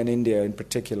China and India in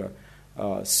particular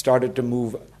started to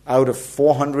move out of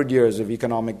 400 years of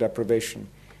economic deprivation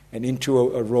and into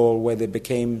a role where they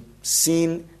became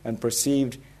seen and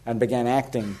perceived and began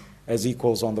acting as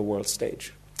equals on the world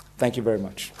stage. Thank you very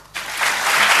much.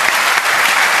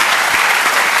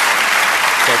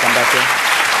 Shall I come back in?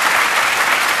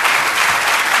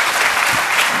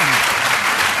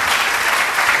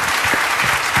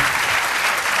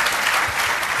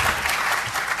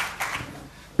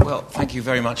 Well, thank you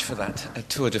very much for that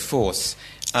tour de force.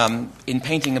 In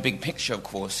painting a big picture, of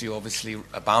course, you obviously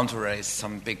are bound to raise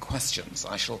some big questions.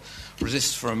 I shall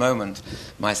resist for a moment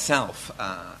myself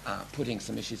putting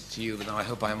some issues to you, though I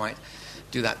hope I might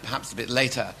do that perhaps a bit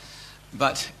later.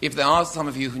 But if there are some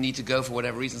of you who need to go for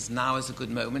whatever reasons, now is a good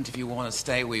moment. If you want to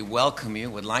stay, we welcome you,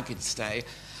 would like you to stay.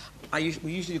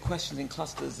 We usually do questions in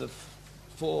clusters of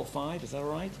 4 or 5, is that all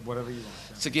right? Whatever you want.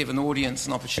 Yeah. To give an audience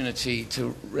an opportunity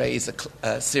to raise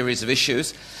a series of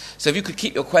issues. So if you could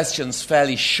keep your questions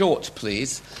fairly short,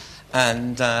 please,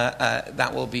 and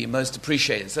that will be most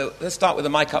appreciated. So let's start with the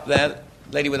mic up there.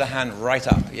 Lady with a hand right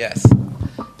up, yes.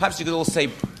 Perhaps you could all say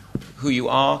who you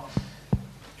are.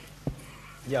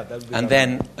 Yeah, that would be and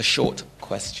then a short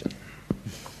question.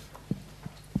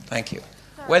 Thank you.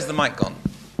 Where's the mic gone?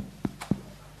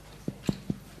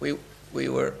 We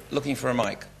were looking for a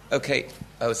mic. Okay.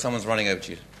 Oh, someone's running over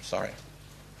to you. Sorry.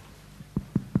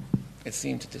 It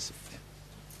seemed to disappear.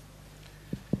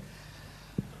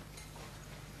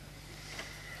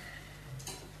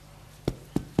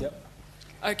 Yep.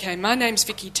 Okay, my name's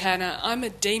Vicky Tanner. I'm a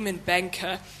demon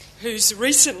banker who's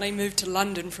recently moved to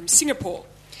London from Singapore.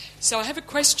 So I have a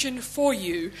question for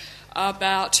you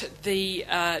about the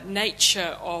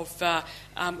nature of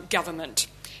government.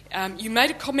 You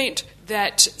made a comment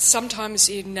that sometimes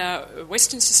in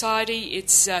Western society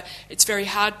it's very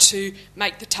hard to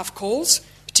make the tough calls,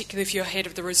 particularly if you're head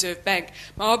of the Reserve Bank.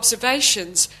 My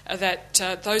observations are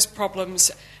that those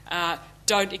problems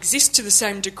don't exist to the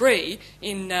same degree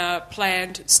in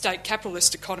planned state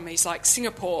capitalist economies like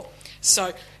Singapore.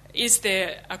 So is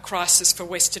there a crisis for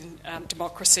Western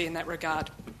democracy in that regard?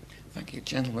 Thank you.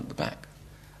 Gentleman at the back.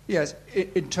 Yes,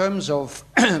 in terms of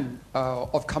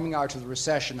coming out of the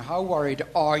recession, how worried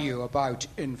are you about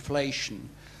inflation?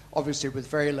 Obviously, with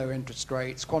very low interest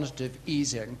rates, quantitative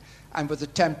easing, and with the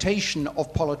temptation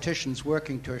of politicians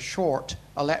working to a short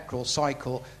electoral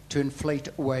cycle to inflate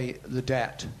away the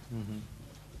debt. Mm-hmm.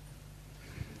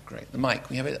 Great. The mic.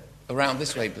 Can we have it around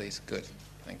this way, please? Good.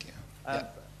 Thank you.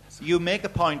 You make a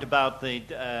point about the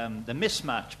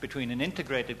mismatch between an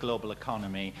integrated global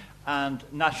economy and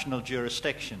national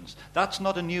jurisdictions. That's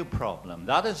not a new problem.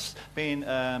 That has been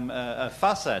a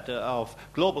facet of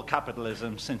global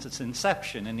capitalism since its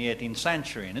inception in the 18th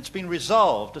century, and it's been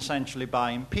resolved essentially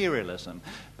by imperialism,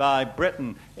 by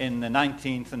Britain in the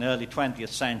 19th and early 20th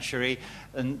century,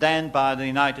 and then by the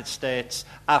United States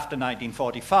after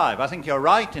 1945. I think you're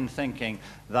right in thinking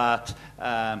that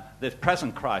the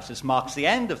present crisis marks the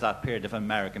end of that period of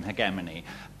American hegemony,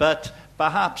 but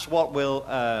perhaps what will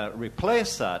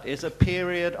replace that is a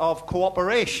period of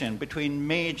cooperation between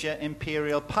major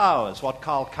imperial powers, what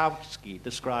Karl Kautsky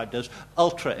described as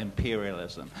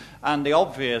ultra-imperialism. And the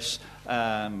obvious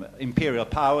imperial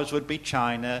powers would be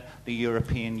China, the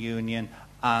European Union,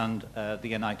 and the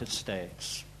United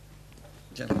States.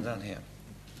 Gentleman down here.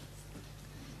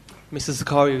 Mr.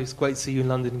 Zakaria, it's great to see you in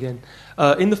London again.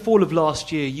 In the fall of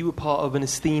last year, you were part of an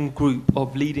esteemed group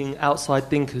of leading outside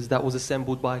thinkers that was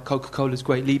assembled by Coca-Cola's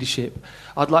great leadership.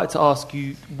 I'd like to ask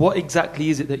you, what exactly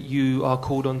is it that you are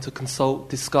called on to consult,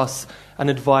 discuss, and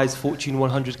advise Fortune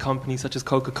 100 companies such as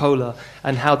Coca-Cola,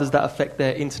 and how does that affect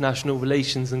their international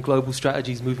relations and global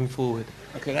strategies moving forward?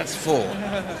 Okay, that's four.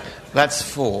 That's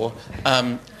four.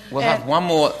 We'll have one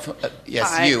more.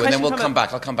 Yes, you, and then we'll come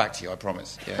back. I'll come back to you, I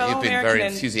promise. Yeah, you've been very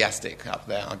enthusiastic up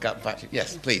there. I'll get back to you.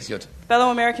 Yes, please.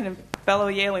 Fellow American and fellow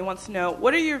Yaley wants to know,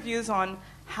 what are your views on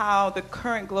how the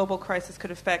current global crisis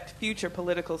could affect future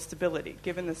political stability,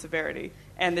 given the severity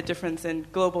and the difference in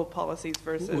global policies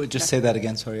versus... Just say that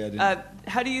again, sorry, I didn't...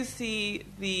 How do you see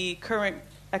the current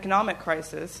economic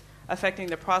crisis affecting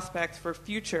the prospects for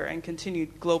future and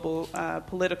continued global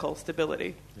political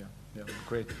stability? Yeah,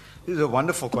 great. These are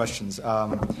wonderful questions.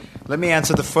 Let me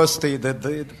answer the first,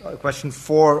 the question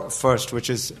 4 first, which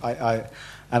is,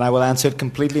 and I will answer it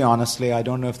completely honestly. I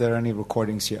don't know if there are any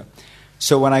recordings here.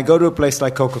 So when I go to a place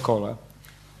like Coca-Cola,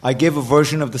 I give a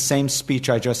version of the same speech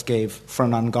I just gave for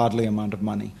an ungodly amount of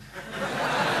money.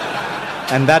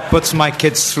 And that puts my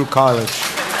kids through college.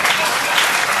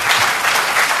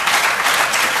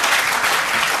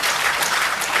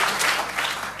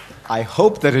 I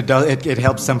hope that it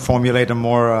helps them formulate a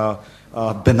more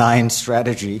benign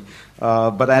strategy.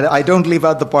 But I don't leave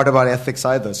out the part about ethics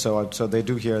either, so they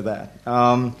do hear that.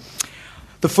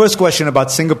 The first question about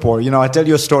Singapore, I tell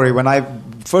you a story. When I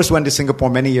first went to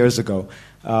Singapore many years ago,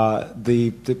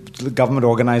 the government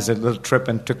organized a little trip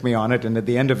and took me on it, and at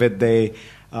the end of it, they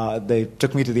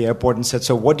took me to the airport and said,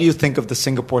 "So what do you think of the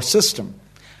Singapore system?"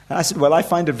 And I said, "Well, I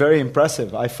find it very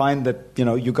impressive. I find that,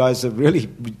 you guys are really,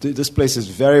 this place is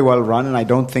very well run, and I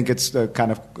don't think it's a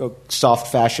kind of a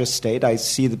soft fascist state. I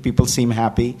see that people seem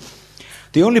happy.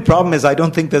 The only problem is I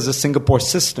don't think there's a Singapore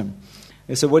system."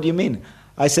 They said, "What do you mean?"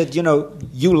 I said,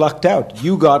 you lucked out.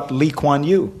 You got Lee Kuan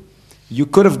Yew. You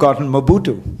could have gotten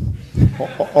Mobutu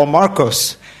or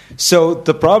Marcos. So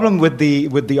the problem with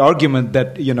the argument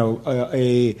that,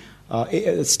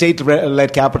 a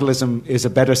state-led capitalism is a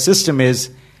better system is,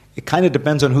 it kind of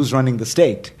depends on who's running the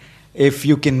state. If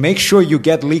you can make sure you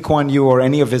get Lee Kuan Yew or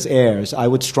any of his heirs, I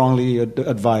would strongly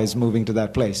advise moving to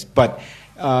that place. But,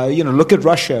 look at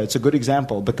Russia. It's a good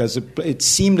example because it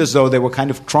seemed as though they were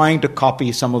kind of trying to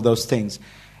copy some of those things.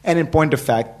 And in point of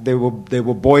fact, they were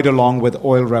buoyed along with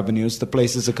oil revenues. The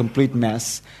place is a complete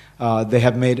mess. They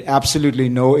have made absolutely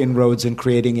no inroads in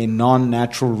creating a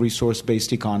non-natural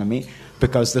resource-based economy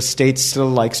because the state still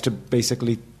likes to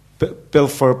basically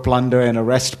pilfer, plunder, and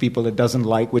arrest people it doesn't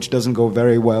like, which doesn't go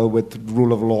very well with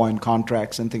rule of law and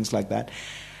contracts and things like that.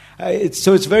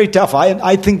 So it's very tough.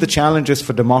 I think the challenge is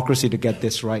for democracy to get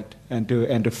this right and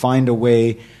to find a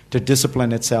way to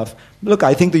discipline itself. Look,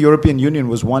 I think the European Union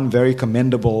was one very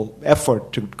commendable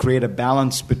effort to create a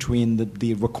balance between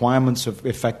the requirements of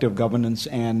effective governance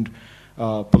and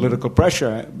political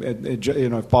pressure.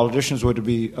 If politicians were to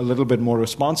be a little bit more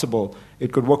responsible,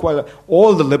 it could work well.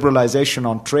 All the liberalization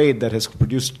on trade that has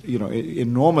produced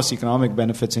enormous economic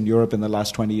benefits in Europe in the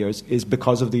last 20 years is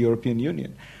because of the European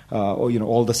Union,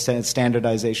 all the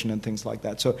standardization and things like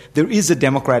that. So there is a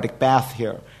democratic path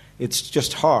here. It's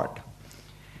just hard.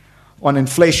 On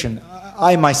inflation,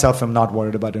 I myself am not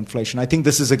worried about inflation. I think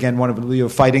this is, again, one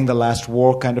of fighting the last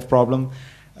war kind of problem.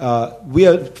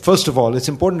 First of all, it's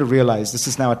important to realize, this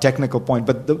is now a technical point,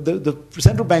 but the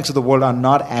central banks of the world are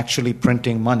not actually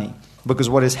printing money, because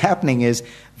what is happening is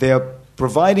they are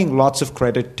providing lots of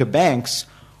credit to banks,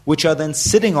 which are then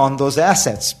sitting on those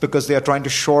assets because they are trying to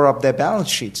shore up their balance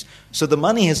sheets. So the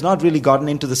money has not really gotten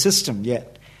into the system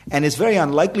yet. And it's very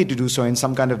unlikely to do so in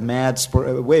some kind of mad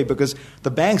way, because the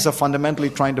banks are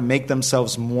fundamentally trying to make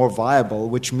themselves more viable,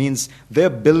 which means they're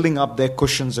building up their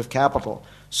cushions of capital.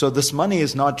 So this money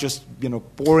is not just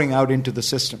pouring out into the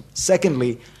system.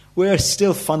 Secondly, we're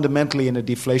still fundamentally in a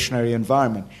deflationary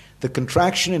environment. The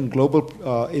contraction in global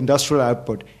industrial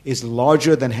output is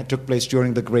larger than took place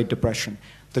during the Great Depression.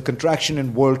 The contraction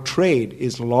in world trade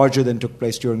is larger than took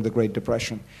place during the Great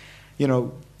Depression.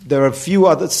 There are a few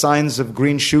other signs of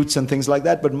green shoots and things like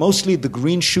that, but mostly the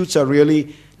green shoots are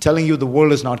really telling you the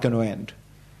world is not going to end.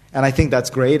 And I think that's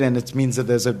great, and it means that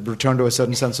there's a return to a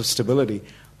certain sense of stability.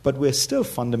 But we're still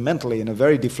fundamentally in a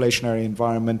very deflationary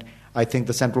environment. I think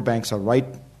the central banks are right.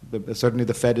 Certainly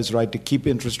the Fed is right to keep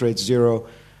interest rates zero.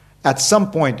 At some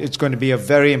point, it's going to be a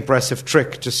very impressive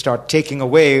trick to start taking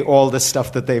away all the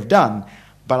stuff that they've done.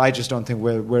 But I just don't think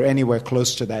we're anywhere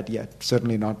close to that yet,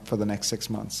 certainly not for the next 6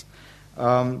 months.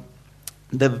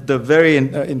 The very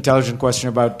intelligent question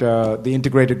about the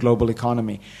integrated global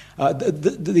economy.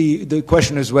 The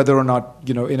question is whether or not,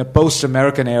 in a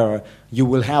post-American era, you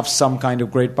will have some kind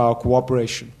of great power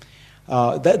cooperation.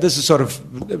 This is sort of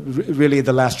really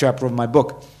the last chapter of my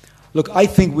book. Look, I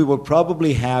think we will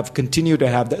probably continue to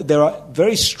have, there are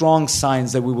very strong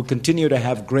signs that we will continue to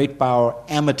have great power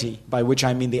amity, by which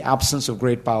I mean the absence of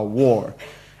great power war,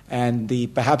 and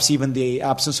perhaps even the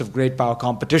absence of great power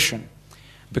competition.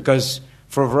 Because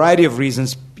for a variety of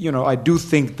reasons, I do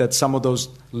think that some of those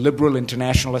liberal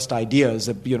internationalist ideas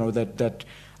that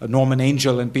Norman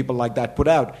Angell and people like that put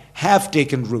out have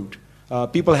taken root.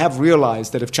 People have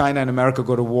realized that if China and America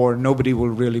go to war, nobody will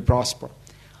really prosper.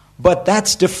 But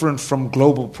that's different from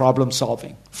global problem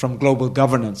solving, from global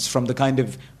governance, from the kind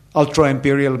of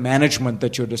ultra-imperial management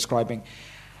that you're describing.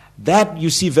 That you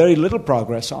see very little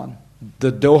progress on.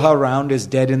 The Doha round is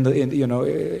dead in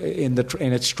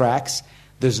its tracks.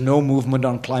 There's no movement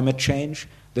on climate change.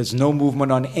 There's no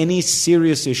movement on any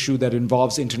serious issue that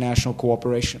involves international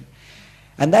cooperation.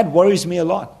 And that worries me a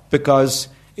lot, because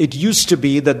it used to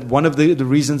be that one of the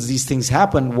reasons these things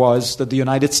happened was that the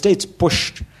United States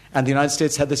pushed, and the United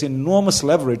States had this enormous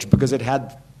leverage because it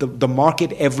had the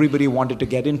market everybody wanted to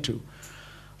get into.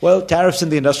 Well, tariffs in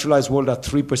the industrialized world are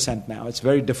 3% now. It's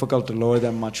very difficult to lower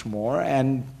them much more.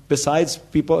 And besides,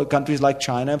 countries like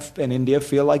China and India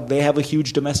feel like they have a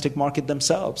huge domestic market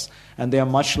themselves, and they are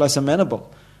much less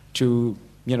amenable to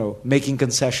making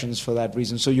concessions for that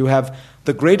reason. So you have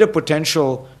the greater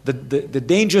potential. The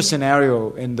danger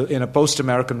scenario in a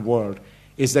post-American world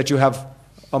is that you have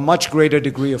a much greater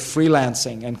degree of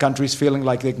freelancing and countries feeling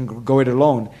like they can go it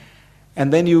alone.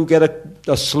 And then you get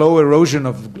a slow erosion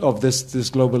of this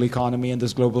global economy and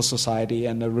this global society,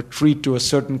 and a retreat to a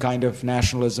certain kind of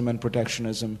nationalism and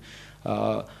protectionism,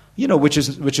 which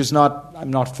is not,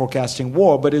 I'm not forecasting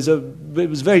war, but it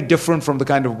was very different from the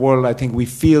kind of world I think we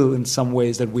feel in some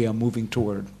ways that we are moving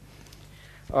toward.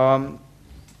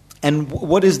 And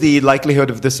what is the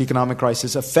likelihood of this economic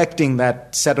crisis affecting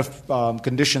that set of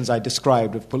conditions I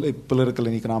described of political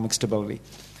and economic stability?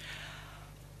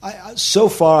 So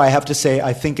far, I have to say,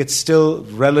 I think it's still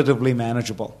relatively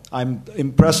manageable. I'm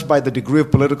impressed by the degree of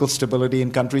political stability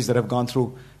in countries that have gone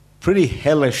through pretty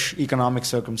hellish economic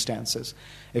circumstances.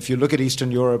 If you look at Eastern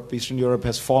Europe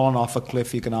has fallen off a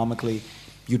cliff economically.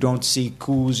 You don't see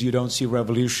coups, you don't see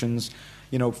revolutions.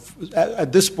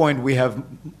 At this point, we have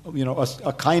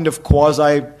a kind of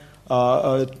quasi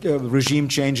regime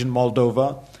change in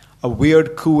Moldova, a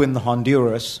weird coup in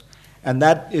Honduras. And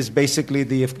that is basically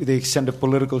the extent of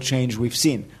political change we've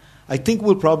seen. I think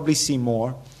we'll probably see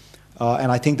more,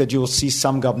 and I think that you'll see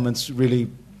some governments really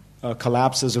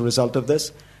collapse as a result of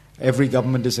this. Every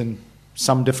government is in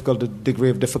some degree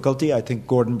of difficulty. I think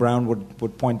Gordon Brown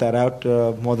would point that out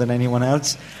more than anyone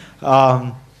else.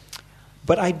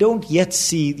 But I don't yet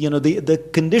see, the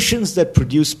conditions that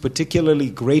produce particularly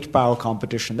great power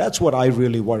competition. That's what I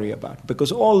really worry about,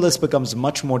 because all this becomes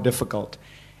much more difficult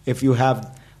if you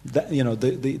have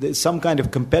some kind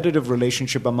of competitive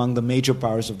relationship among the major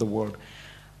powers of the world.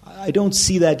 I don't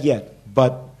see that yet,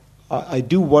 but I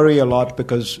do worry a lot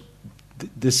because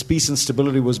this peace and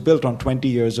stability was built on 20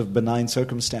 years of benign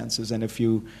circumstances, and if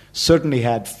you certainly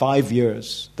had 5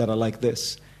 years that are like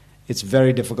this, it's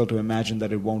very difficult to imagine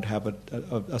that it won't have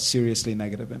a seriously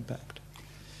negative impact.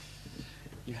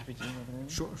 You happy to do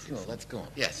that? Sure. Let's go on.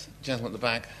 Yes, gentleman at the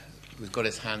back who's got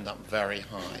his hand up very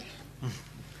high.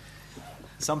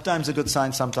 Sometimes a good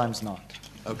sign, sometimes not.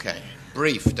 Okay.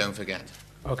 Brief, don't forget.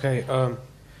 Okay.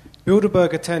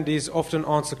 Bilderberg attendees often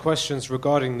answer questions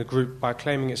regarding the group by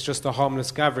claiming it's just a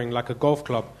harmless gathering like a golf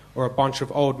club or a bunch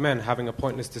of old men having a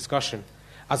pointless discussion.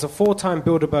 As a 4-time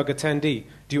Bilderberg attendee,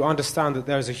 do you understand that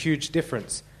there is a huge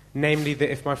difference? Namely,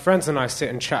 that if my friends and I sit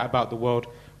and chat about the world,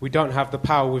 we don't have the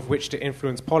power with which to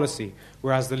influence policy,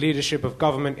 whereas the leadership of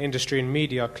government, industry and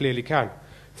media clearly can.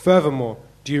 Furthermore,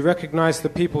 do you recognize the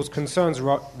people's concerns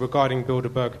regarding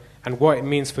Bilderberg and what it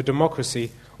means for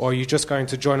democracy, or are you just going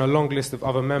to join a long list of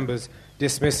other members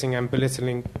dismissing and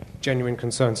belittling genuine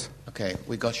concerns? Okay,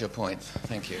 we got your point.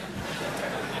 Thank you.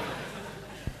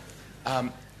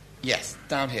 Yes,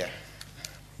 down here.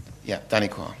 Yeah, Danny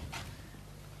Kwa.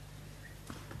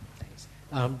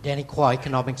 Danny Kwa,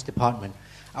 Economics Department.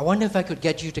 I wonder if I could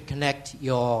get you to connect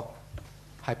your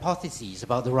hypotheses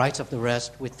about the rights of the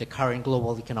rest with the current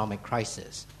global economic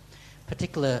crisis.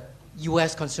 Particular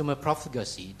U.S. consumer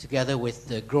profligacy, together with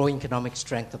the growing economic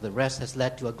strength of the rest, has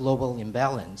led to a global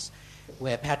imbalance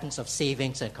where patterns of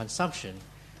savings and consumption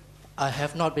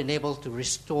have not been able to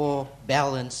restore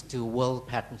balance to world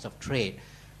patterns of trade.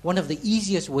 One of the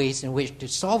easiest ways in which to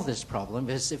solve this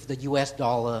problem is if the U.S.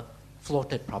 dollar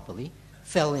floated properly,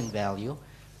 fell in value,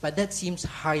 but that seems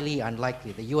highly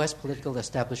unlikely. The U.S. political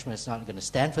establishment is not going to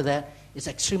stand for that. It's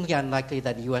extremely unlikely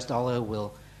that the U.S. dollar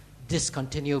will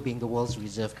discontinue being the world's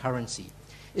reserve currency.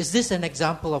 Is this an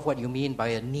example of what you mean by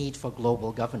a need for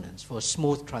global governance, for a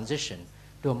smooth transition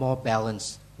to a more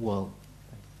balanced world?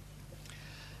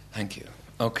 Thank you.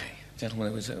 Okay.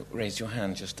 Gentleman who raised your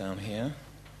hand just down here.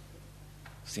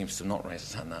 Seems to not raise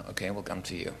his hand now. Okay, we'll come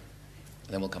to you. And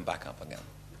then we'll come back up again.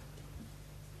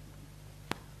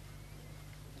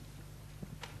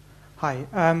 Hi.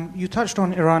 You touched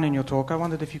on Iran in your talk. I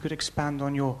wondered if you could expand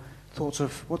on your thoughts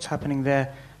of what's happening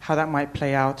there, how that might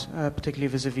play out, particularly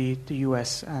vis-a-vis the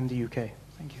US and the UK.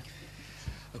 Thank you.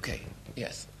 Okay,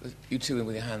 yes. You two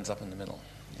with your hands up in the middle.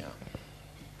 Yeah.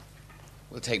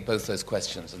 We'll take both those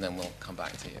questions and then we'll come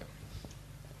back to you.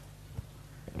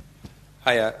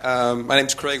 Hiya. My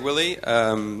name's Craig Willey,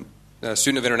 a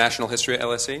student of international history at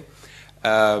LSE.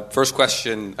 First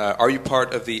question, are you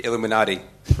part of the Illuminati?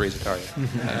 Zakaria?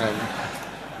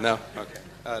 No? Okay.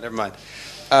 Never mind.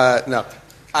 No.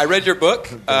 I read your book.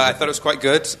 I thought it was quite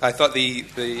good. I thought the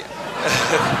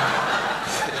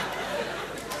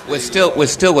We're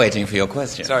still waiting for your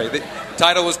question. Sorry. The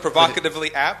title was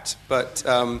provocatively apt, but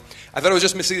I thought it was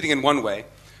just misleading in one way,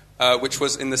 which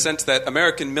was in the sense that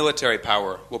American military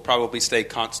power will probably stay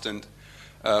constant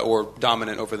or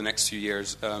dominant over the next few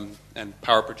years, and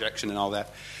power projection and all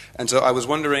that. And so I was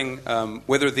wondering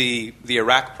whether the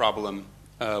Iraq problem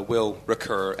will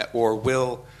recur, or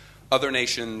will other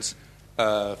nations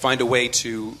find a way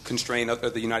to constrain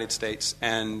the United States,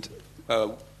 and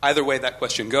either way that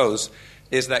question goes,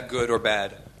 is that good or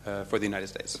bad for the United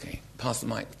States? Okay, pass the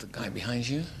mic to the guy behind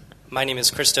you. My name is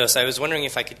Christos. I was wondering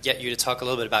if I could get you to talk a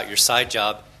little bit about your side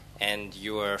job and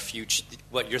your future,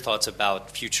 what your thoughts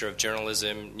about future of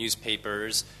journalism,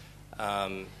 newspapers,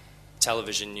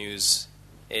 television news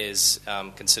is,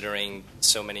 considering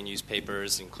so many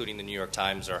newspapers, including the New York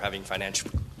Times, are having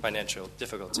financial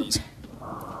difficulties.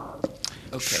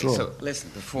 Okay, Sure. So listen,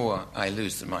 before I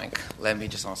lose the mic, let me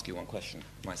just ask you one question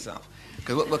myself.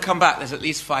 Because we'll come back. There's at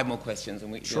least 5 more questions,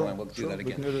 and we'll do that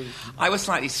again. I was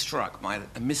slightly struck by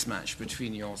a mismatch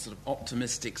between your sort of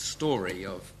optimistic story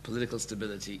of political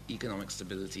stability, economic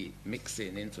stability, mix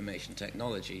in information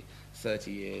technology,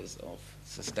 30 years of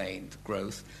sustained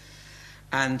growth,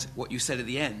 and what you said at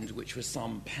the end, which was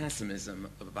some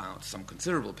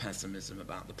considerable pessimism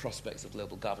about the prospects of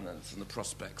global governance and the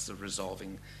prospects of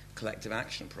resolving collective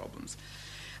action problems.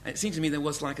 And it seemed to me there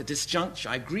was like a disjuncture.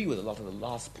 I agree with a lot of the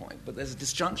last point, but there's a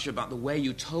disjuncture about the way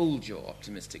you told your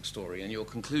optimistic story and your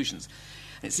conclusions.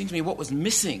 And it seemed to me what was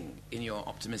missing in your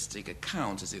optimistic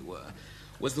account, as it were,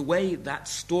 was the way that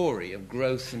story of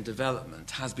growth and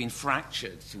development has been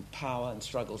fractured through power and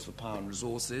struggles for power and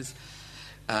resources,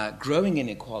 growing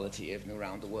inequality even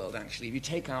around the world. Actually, if you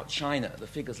take out China, the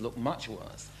figures look much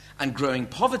worse. And growing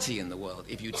poverty in the world,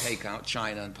 if you take out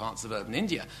China and parts of urban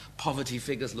India, poverty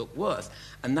figures look worse.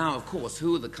 And now, of course,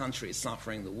 who are the countries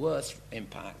suffering the worst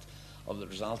impact of the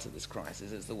result of this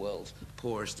crisis is the world's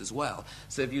poorest as well.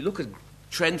 So if you look at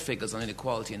trend figures on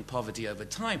inequality and poverty over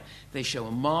time, they show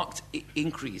a marked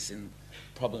increase in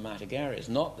problematic areas,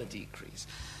 not the decrease.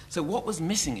 So what was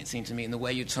missing, it seemed to me, in the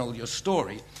way you told your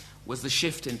story was the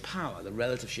shift in power, the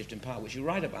relative shift in power, which you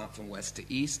write about from west to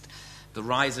east, the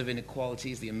rise of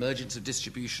inequalities, the emergence of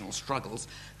distributional struggles,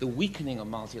 the weakening of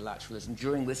multilateralism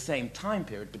during this same time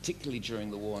period, particularly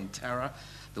during the war on terror,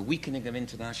 the weakening of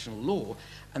international law,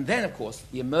 and then, of course,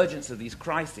 the emergence of these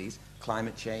crises,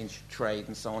 climate change, trade,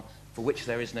 and so on, for which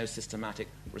there is no systematic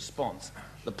response.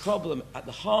 The problem at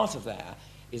the heart of that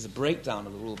is a breakdown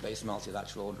of the rule-based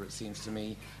multilateral order, it seems to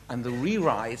me, and the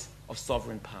re-rise of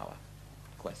sovereign power.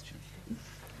 Question.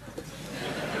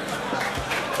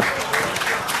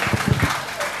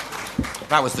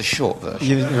 That was the short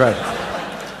version. Right.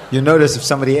 You notice if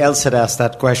somebody else had asked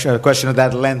that question, a question of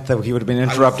that length, that he would have been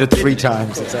interrupted 3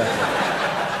 times.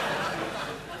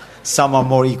 Some are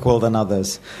more equal than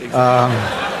others.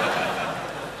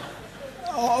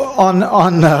 On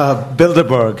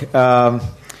Bilderberg,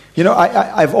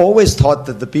 I've always thought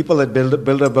that the people at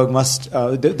Bilderberg must...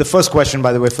 the first question,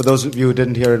 by the way, for those of you who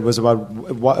didn't hear it, was about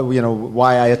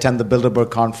why I attend the Bilderberg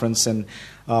conference and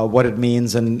what it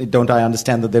means, and don't I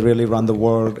understand that they really run the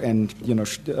world, and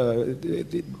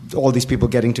all these people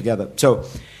getting together. So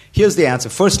here's the answer.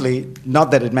 Firstly,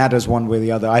 not that it matters one way or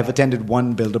the other. I've attended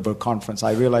one Bilderberg conference.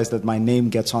 I realize that my name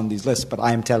gets on these lists, but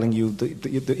I am telling you,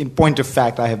 in point of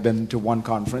fact, I have been to one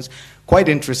conference. Quite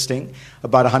interesting.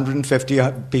 About 150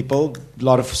 people, a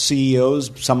lot of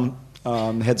CEOs, some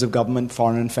heads of government,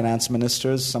 foreign and finance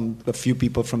ministers, a few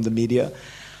people from the media.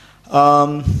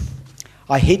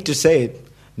 I hate to say it,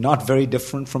 not very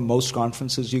different from most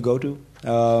conferences you go to.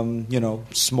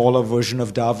 Smaller version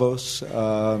of Davos.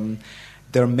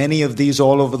 There are many of these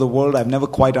all over the world. I've never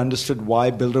quite understood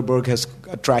why Bilderberg has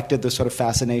attracted this sort of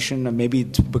fascination. And maybe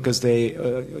it's because they,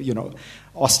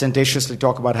 ostentatiously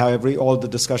talk about how all the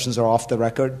discussions are off the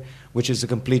record, which is a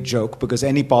complete joke, because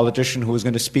any politician who is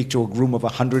going to speak to a room of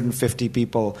 150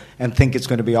 people and think it's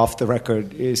going to be off the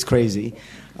record is crazy.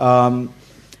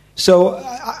 So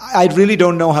I really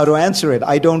don't know how to answer it.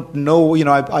 I don't know,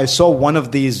 I saw one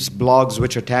of these blogs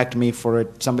which attacked me for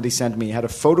it. Somebody sent me, had a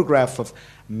photograph of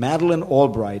Madeleine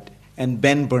Albright and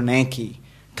Ben Bernanke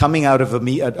coming out of a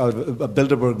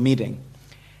Bilderberg meeting.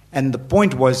 And the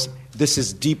point was, this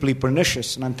is deeply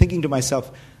pernicious. And I'm thinking to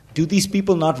myself, do these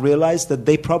people not realize that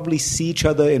they probably see each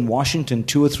other in Washington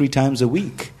 2 or 3 times a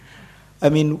week? I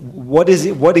mean, what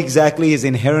exactly is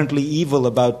inherently evil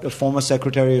about a former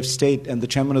Secretary of State and the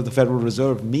Chairman of the Federal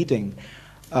Reserve meeting?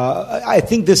 I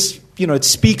think this, it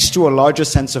speaks to a larger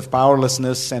sense of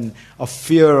powerlessness and a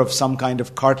fear of some kind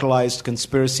of cartelized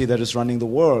conspiracy that is running the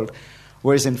world.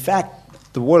 Whereas, in fact,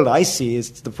 the world I see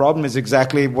the problem is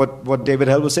exactly what David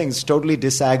Hell was saying. It's totally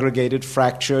disaggregated,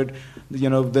 fractured.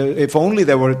 If only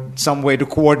there were some way to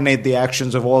coordinate the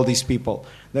actions of all these people.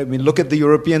 I mean, look at the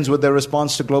Europeans with their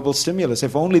response to global stimulus.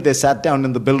 If only they sat down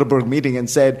in the Bilderberg meeting and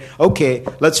said, okay,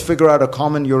 let's figure out a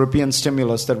common European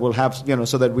stimulus that will have,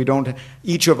 so that we don't,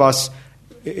 each of us,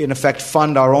 in effect,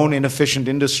 fund our own inefficient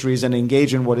industries and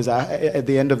engage in what is, at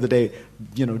the end of the day,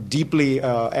 deeply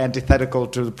antithetical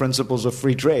to the principles of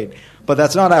free trade. But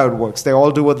that's not how it works. They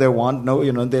all do what they want.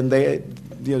 Then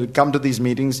they come to these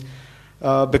meetings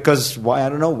because, I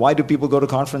don't know, why do people go to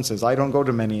conferences? I don't go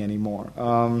to many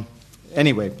anymore.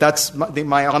 Anyway, that's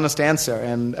my honest answer.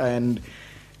 And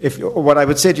what I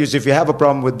would say to you is, if you have a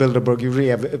problem with Bilderberg, you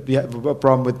have a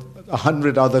problem with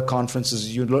 100 other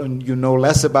conferences you know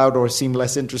less about or seem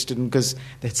less interested in, because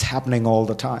it's happening all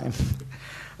the time.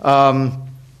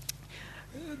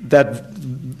 That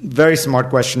very smart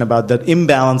question about that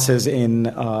imbalances in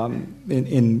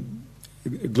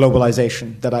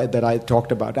globalization that I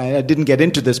talked about. I didn't get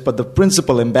into this, but the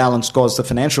principal imbalance caused the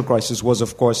financial crisis was,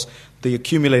 of course, the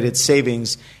accumulated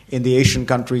savings in the Asian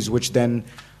countries, which then,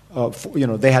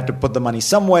 they had to put the money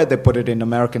somewhere. They put it in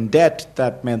American debt.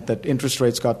 That meant that interest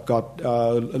rates got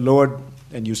lowered,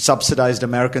 and you subsidized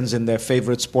Americans in their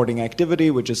favorite sporting activity,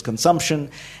 which is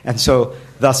consumption. And so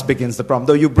thus begins the problem,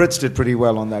 though you Brits did pretty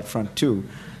well on that front too.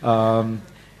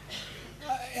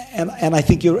 And I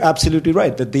think you're absolutely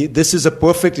right, that this is a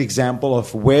perfect example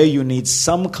of where you need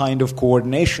some kind of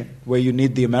coordination, where you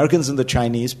need the Americans and the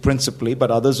Chinese principally,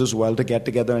 but others as well, to get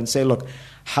together and say, look,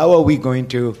 how are we going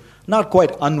to not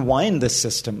quite unwind this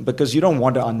system, because you don't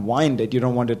want to unwind it, you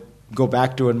don't want to go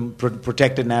back to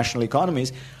protected national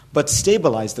economies, but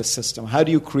stabilize the system. How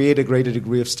do you create a greater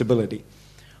degree of stability?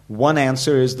 One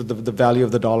answer is that the value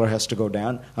of the dollar has to go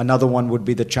down. Another one would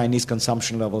be that Chinese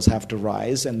consumption levels have to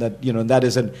rise, and that that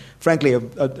is, frankly,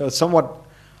 a somewhat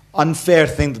unfair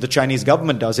thing that the Chinese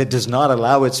government does. It does not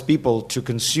allow its people to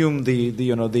consume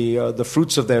the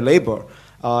fruits of their labor,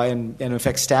 and in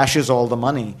effect stashes all the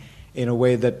money in a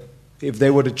way that if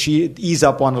they were to ease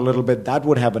up on a little bit, that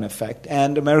would have an effect.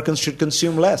 And Americans should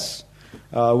consume less,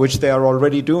 which they are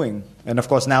already doing. And of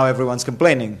course, now everyone's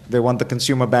complaining. They want the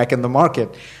consumer back in the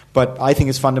market. But I think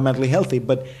it's fundamentally healthy.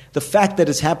 But the fact that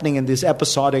it's happening in this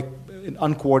episodic,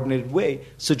 uncoordinated way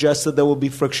suggests that there will be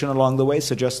friction along the way,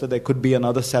 suggests that there could be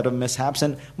another set of mishaps.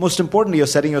 And most importantly, you're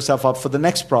setting yourself up for the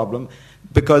next problem,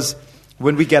 because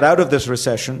when we get out of this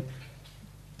recession,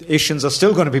 Asians are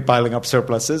still going to be piling up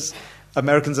surpluses.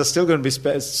 Americans are still going to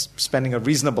be spending a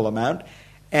reasonable amount,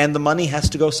 and the money has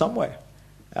to go somewhere.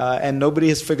 And nobody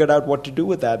has figured out what to do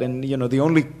with that. And, the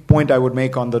only point I would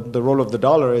make on the role of the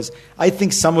dollar is I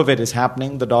think some of it is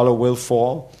happening. The dollar will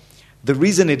fall. The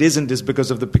reason it isn't is because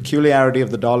of the peculiarity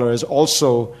of the dollar is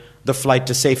also the flight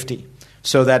to safety.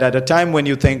 So that at a time when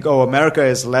you think, America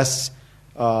is less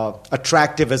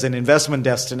attractive as an investment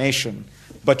destination,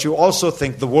 but you also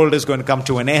think the world is going to come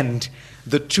to an end,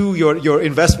 the two, your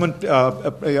investment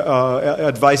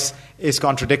advice is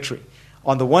contradictory.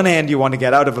 On the one hand, you want to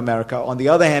get out of America. On the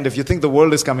other hand, if you think the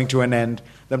world is coming to an end,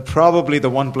 then probably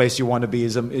the one place you want to be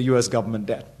is a U.S. government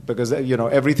debt. Because,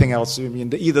 everything else,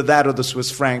 either that or the Swiss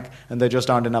franc, and there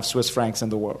just aren't enough Swiss francs in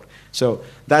the world. So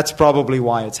that's probably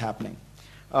why it's happening.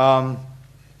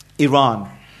 Iran.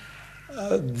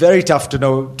 Very tough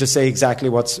to say exactly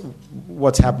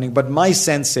what's happening. But my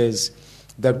sense is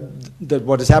that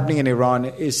what is happening in Iran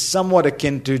is somewhat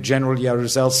akin to General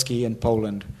Jaruzelski in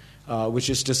Poland. Which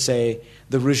is to say,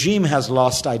 the regime has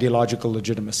lost ideological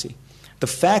legitimacy. The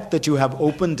fact that you have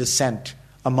open dissent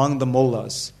among the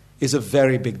mullahs is a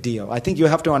very big deal. I think you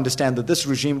have to understand that this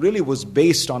regime really was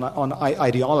based on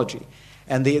ideology.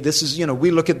 And this is,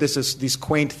 we look at this as these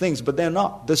quaint things, but they're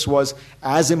not. This was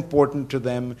as important to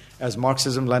them as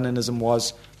Marxism, Leninism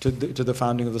was to the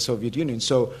founding of the Soviet Union.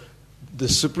 So the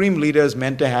supreme leader is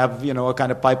meant to have, a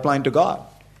kind of pipeline to God.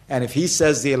 And if he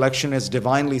says the election is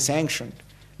divinely sanctioned,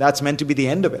 that's meant to be the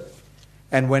end of it.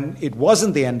 And when it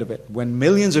wasn't the end of it, when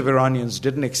millions of Iranians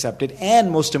didn't accept it, and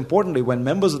most importantly, when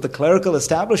members of the clerical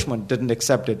establishment didn't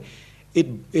accept it,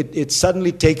 it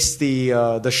suddenly takes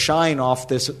the shine off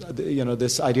this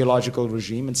ideological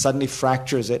regime and suddenly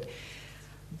fractures it.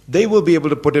 They will be able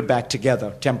to put it back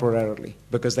together temporarily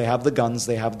because they have the guns,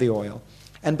 they have the oil,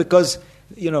 and because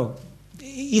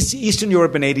Eastern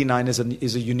Europe in '89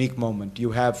 is a unique moment.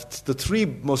 You have the three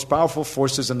most powerful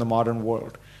forces in the modern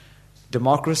world: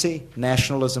 democracy,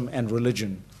 nationalism, and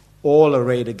religion, all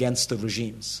arrayed against the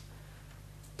regimes.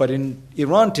 But in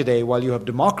Iran today, while you have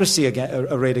democracy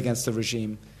arrayed against the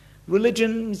regime,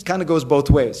 religion kind of goes both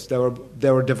ways. There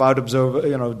were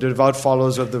devout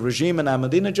followers of the regime in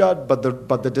Ahmadinejad,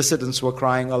 but the dissidents were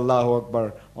crying Allahu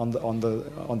Akbar on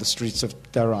the streets of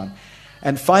Tehran.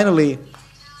 And finally,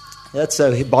 that's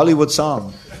a Bollywood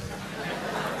song.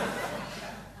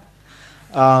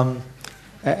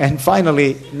 And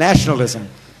finally, nationalism,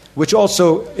 which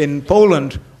also in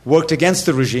Poland worked against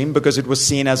the regime because it was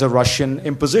seen as a Russian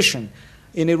imposition.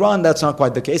 In Iran, that's not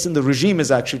quite the case, and the regime is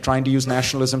actually trying to use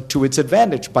nationalism to its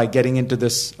advantage by getting into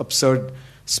this absurd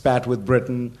spat with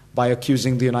Britain, by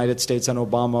accusing the United States and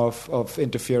Obama of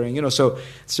interfering. So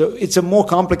it's a more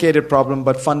complicated problem,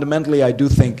 but fundamentally I do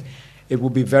think it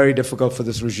will be very difficult for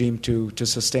this regime to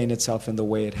sustain itself in the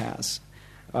way it has.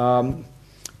 The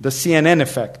CNN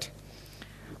effect.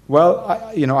 Well,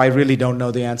 I really don't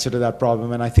know the answer to that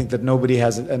problem, and I think that nobody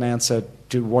has an answer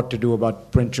to what to do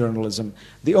about print journalism.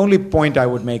 The only point I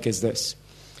would make is this.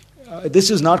 This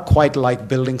is not quite like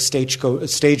building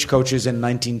stagecoaches in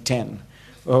 1910,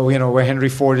 where Henry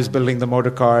Ford is building the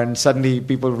motor car, and suddenly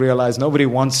people realize nobody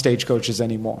wants stagecoaches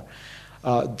anymore.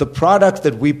 The product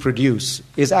that we produce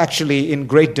is actually in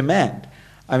great demand.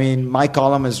 I mean, my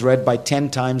column is read by 10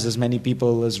 times as many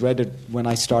people as read it when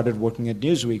I started working at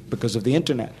Newsweek because of the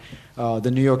internet.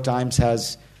 The New York Times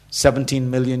has 17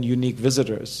 million unique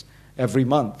visitors every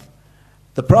month.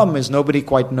 The problem is nobody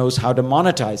quite knows how to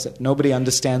monetize it. Nobody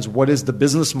understands what is the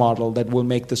business model that will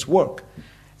make this work.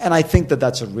 And I think that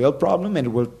that's a real problem, and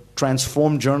it will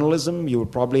transform journalism. You will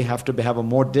probably have to have a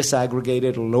more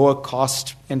disaggregated,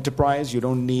 lower-cost enterprise. You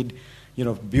don't need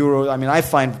bureaus. I mean, I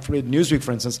find at Newsweek,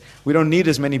 for instance, we don't need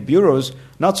as many bureaus,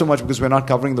 not so much because we're not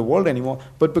covering the world anymore,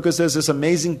 but because there's this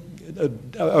amazing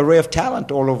array of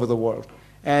talent all over the world.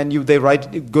 And they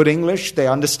write good English, they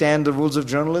understand the rules of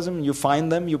journalism, you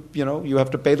find them, you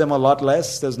have to pay them a lot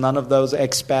less, there's none of those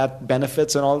expat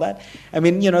benefits and all that. I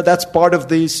mean, that's part of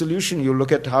the solution. You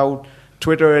look at how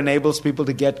Twitter enables people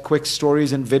to get quick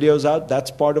stories and videos out,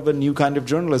 that's part of a new kind of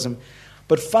journalism.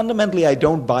 But fundamentally, I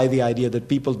don't buy the idea that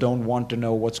people don't want to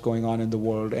know what's going on in the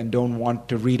world and don't want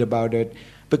to read about it.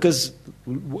 Because,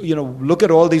 look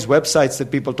at all these websites that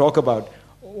people talk about.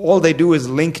 All they do is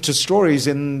link to stories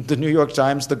in the New York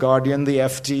Times, The Guardian, the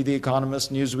FT, The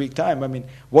Economist, Newsweek, Time. I mean,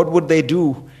 what would they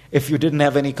do if you didn't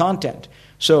have any content?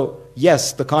 So,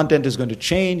 yes, the content is going to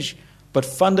change, but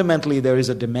fundamentally there is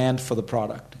a demand for the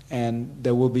product. And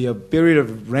there will be a period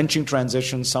of wrenching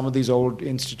transition. Some of these old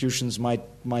institutions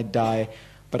might die,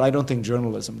 but I don't think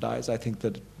journalism dies. I think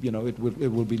that it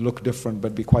will be look different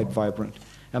but be quite vibrant.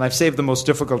 And I've saved the most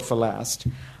difficult for last.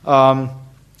 So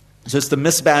it's the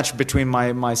mismatch between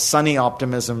my sunny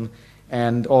optimism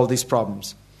and all these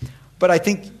problems. But I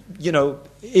think,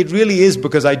 it really is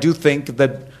because I do think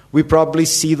that we probably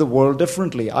see the world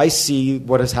differently. I see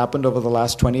what has happened over the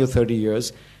last 20 or 30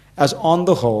 years as, on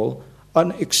the whole,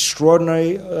 an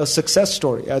extraordinary success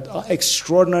story,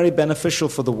 extraordinary beneficial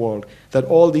for the world, that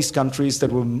all these countries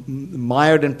that were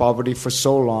mired in poverty for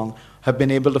so long have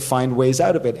been able to find ways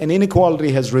out of it. And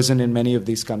inequality has risen in many of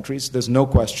these countries, there's no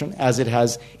question, as it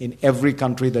has in every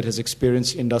country that has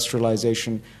experienced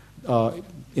industrialization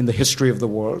in the history of the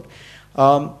world.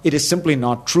 It is simply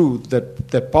not true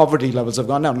that poverty levels have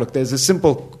gone down. Look, there's a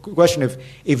simple question.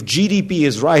 If GDP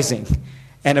is rising,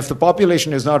 and if the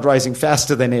population is not rising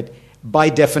faster than it, by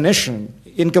definition,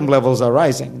 income levels are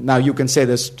rising. Now, you can say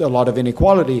there's a lot of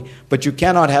inequality, but you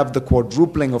cannot have the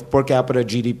quadrupling of per capita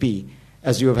GDP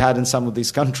as you have had in some of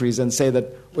these countries, and say that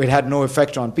it had no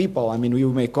effect on people. I mean,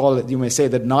 you may say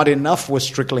that not enough was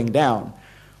trickling down,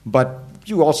 but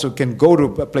you also can go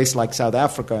to a place like South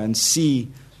Africa and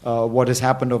see what has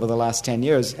happened over the last 10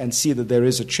 years and see that there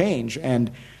is a change. And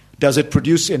does it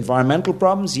produce environmental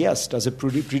problems? Yes. Does it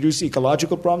produce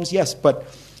ecological problems? Yes. But,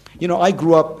 I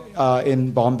grew up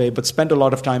in Bombay, but spent a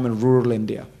lot of time in rural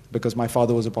India because my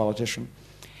father was a politician.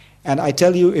 And I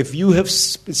tell you, if you have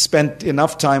spent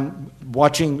enough time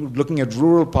looking at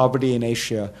rural poverty in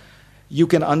Asia, you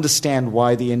can understand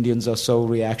why the Indians are so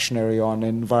reactionary on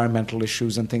environmental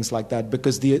issues and things like that,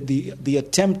 because the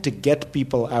attempt to get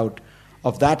people out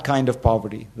of that kind of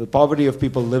poverty, the poverty of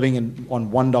people living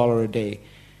on $1 a day,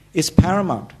 is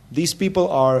paramount. These people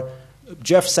are,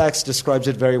 Jeff Sachs describes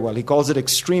it very well. He calls it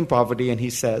extreme poverty, and he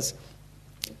says,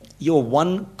 you're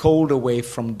one cold away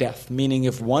from death, meaning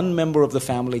if one member of the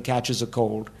family catches a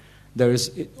cold, there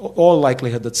is all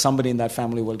likelihood that somebody in that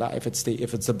family will die. If it's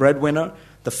the breadwinner,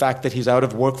 the fact that he's out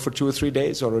of work for 2 or 3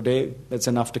 days or a day, that's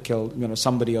enough to kill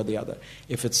somebody or the other.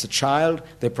 If it's a child,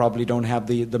 they probably don't have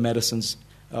the medicines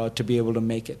to be able to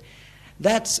make it.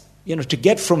 That's, to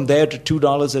get from there to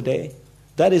 $2 a day,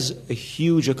 that is a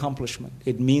huge accomplishment.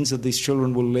 It means that these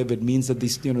children will live. It means that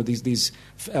these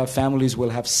families will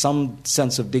have some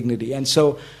sense of dignity. And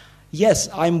so, yes,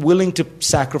 I'm willing to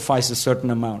sacrifice a certain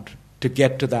amount to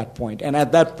get to that point. And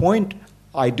at that point,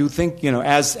 I do think,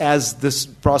 as this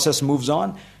process moves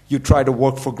on, you try to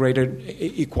work for greater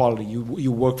equality.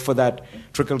 You work for that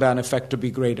trickle-down effect to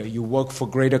be greater. You work for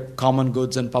greater common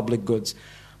goods and public goods.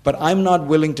 But I'm not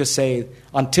willing to say,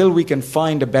 until we can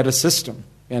find a better system,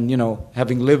 and,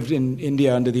 having lived in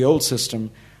India under the old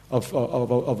system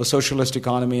of a socialist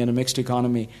economy and a mixed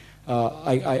economy,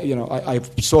 I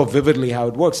saw vividly how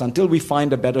it works. Until we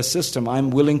find a better system,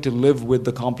 I'm willing to live with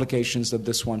the complications that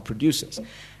this one produces.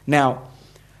 Now,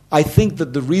 I think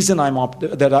that the reason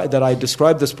that I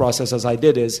describe this process as I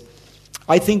did is,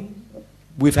 I think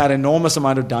we've had enormous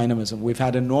amount of dynamism, we've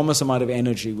had enormous amount of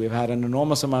energy, we've had an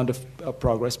enormous amount of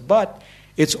progress, but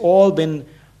it's all been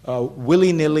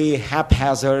willy-nilly,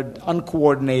 haphazard,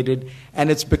 uncoordinated, and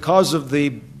it's because of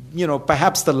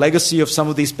perhaps the legacy of some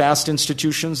of these past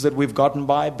institutions that we've gotten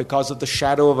by, because of the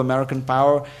shadow of American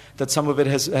power that some of it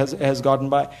has gotten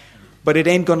by. But it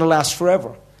ain't going to last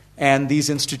forever, and these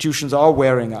institutions are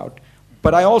wearing out.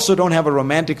 But I also don't have a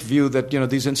romantic view that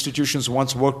these institutions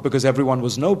once worked because everyone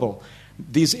was noble.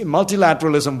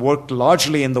 Multilateralism worked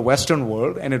largely in the Western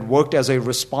world, and it worked as a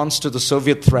response to the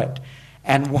Soviet threat.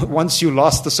 And once you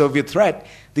lost the Soviet threat,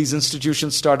 these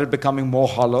institutions started becoming more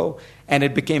hollow, and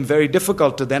it became very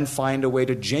difficult to then find a way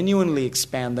to genuinely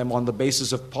expand them on the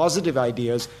basis of positive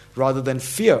ideas rather than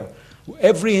fear.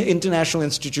 Every international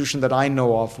institution that I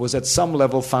know of was at some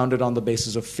level founded on the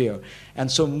basis of fear.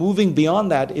 And so moving beyond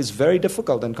that is very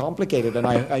difficult and complicated, and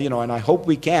I hope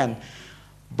we can.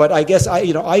 But I guess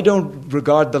I don't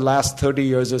regard the last 30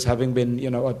 years as having been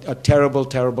a terrible,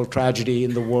 terrible tragedy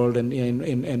in the world, and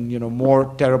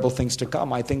more terrible things to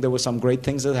come. I think there were some great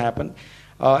things that happened,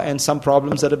 and some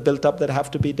problems that have built up that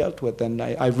have to be dealt with. And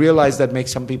I realize that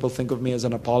makes some people think of me as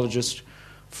an apologist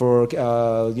for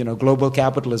global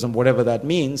capitalism, whatever that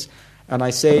means. And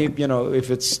I say, if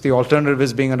it's the alternative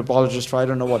is being an apologist for, I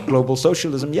don't know what, global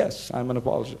socialism, yes, I'm an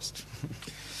apologist.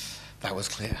 That was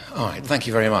clear. All right, thank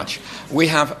you very much.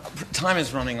 Time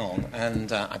is running on,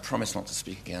 and I promise not to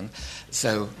speak again.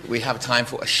 So we have time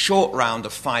for a short round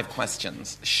of 5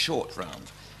 questions. Short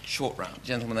round.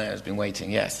 Gentleman there has been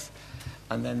waiting, yes.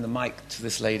 And then the mic to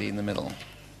this lady in the middle.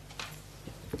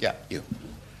 Yeah, you.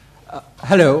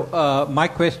 Hello. My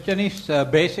question is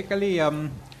basically,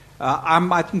 I'm,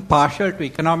 I think, partial to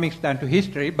economics than to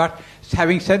history, but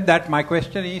having said that, my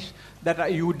question is,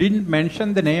 that you didn't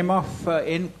mention the name of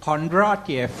N.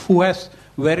 Kondratiev, who has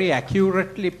very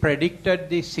accurately predicted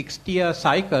the 60-year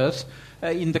cycles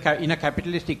in a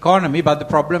capitalist economy, but the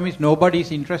problem is nobody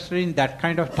is interested in that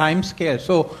kind of time scale,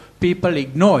 so people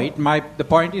ignore it. The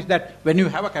point is that when you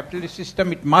have a capitalist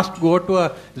system, it must go to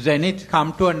a zenith,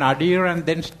 come to a nadir, and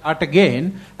then start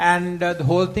again, and the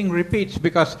whole thing repeats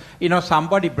because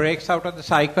somebody breaks out of the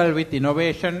cycle with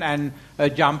innovation and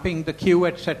jumping the queue,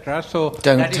 etc. So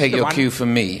don't take your cue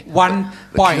from me. One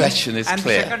the point. Question is and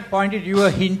clear. The second point is you were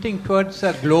hinting towards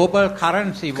a global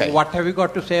currency. Okay. What have you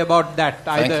got to say about that?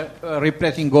 Either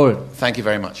replacing gold. Thank you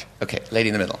very much. Okay, lady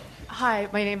in the middle. Hi,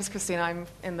 my name is Christina. I'm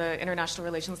in the International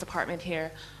Relations Department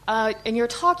here. In your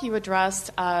talk, you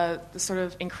addressed the sort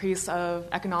of increase of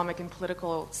economic and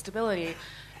political stability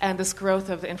and this growth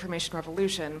of the information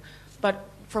revolution. But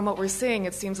from what we're seeing,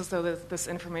 it seems as though this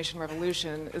information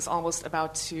revolution is almost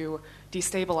about to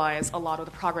destabilize a lot of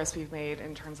the progress we've made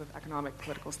in terms of economic,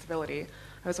 political stability.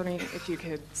 I was wondering if you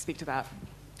could speak to that.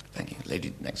 Thank you.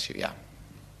 Lady next to you, yeah.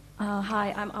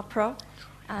 Hi, I'm Apra.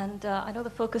 And I know the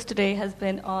focus today has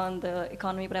been on the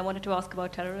economy, but I wanted to ask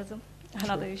about terrorism,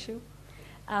 another issue.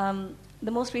 The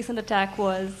most recent attack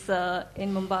was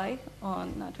in Mumbai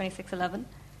on 26/11.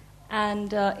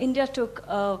 And India took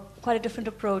quite a different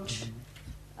approach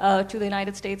to the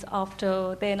United States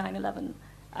after their 9/11,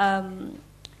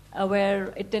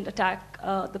 where it didn't attack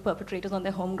the perpetrators on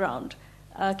their home ground.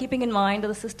 Keeping in mind that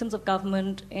the systems of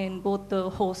government in both the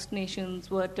host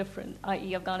nations were different,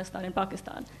 i.e. Afghanistan and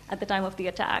Pakistan, at the time of the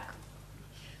attack.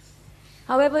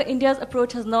 However, India's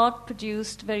approach has not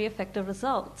produced very effective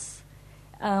results.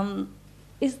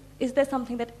 Is there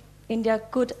something that India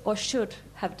could or should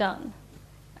have done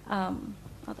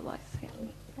otherwise? Yeah.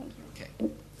 Thank you.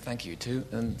 Okay. Thank you, too.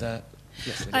 And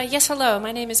yes, yes, hello.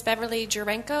 My name is Beverly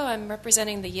Jurenko. I'm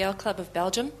representing the Yale Club of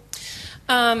Belgium.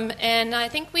 And I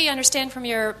think we understand from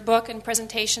your book and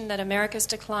presentation that America's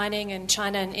declining and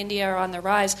China and India are on the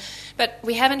rise. But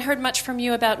we haven't heard much from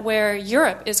you about where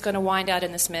Europe is going to wind out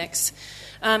in this mix.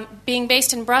 Being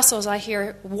based in Brussels, I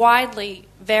hear widely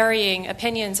varying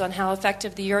opinions on how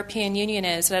effective the European Union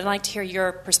is, and I'd like to hear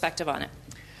your perspective on it.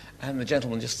 And the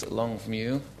gentleman just along from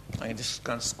you. I'm just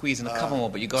going to squeeze in a couple more,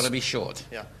 but you've got to be short.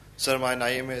 Yeah. Sir, my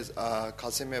name is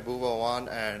Qasim Abubawan,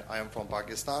 and I am from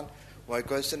Pakistan. My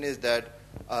question is that,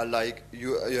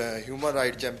 human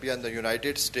rights champion, the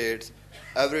United States,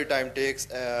 every time takes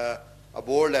a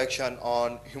bold action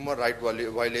on human rights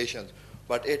violations,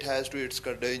 but it has to its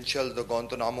credentials, the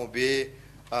Guantanamo Bay,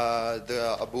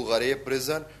 the Abu Ghraib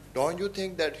prison. Don't you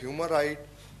think that human rights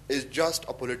is just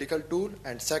a political tool?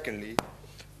 And secondly,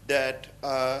 that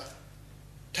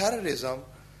terrorism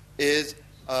is,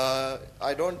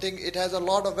 I don't think it has a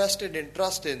lot of vested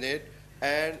interest in it,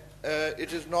 and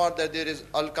it is not that there is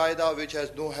Al-Qaeda which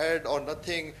has no head or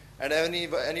nothing, and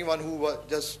anyone who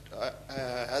just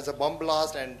has a bomb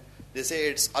blast and they say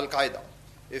it's Al-Qaeda.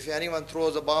 If anyone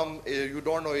throws a bomb, you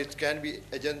don't know, it can be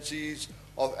agencies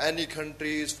of any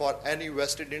countries for any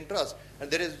vested interest.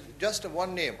 And there is just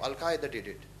one name, Al-Qaeda did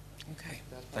it. Okay,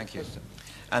 thank you.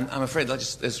 And I'm afraid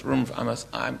there's room for,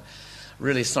 I'm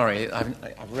really sorry.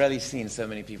 I've rarely seen so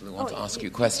many people who want to ask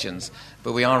you questions,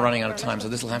 but we are running out of time, so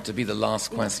this will have to be the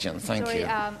last question. Thank you.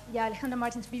 Alejandra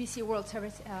Martins, BBC World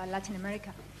Service, Latin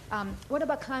America. What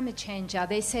about climate change?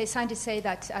 Scientists say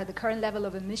that the current level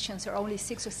of emissions are only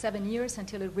 6 or 7 years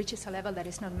until it reaches a level that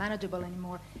is not manageable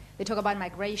anymore. They talk about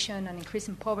migration and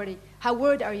increasing poverty. How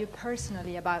worried are you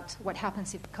personally about what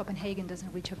happens if Copenhagen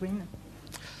doesn't reach agreement?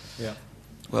 Yeah.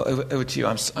 Well, over to you.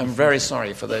 I'm very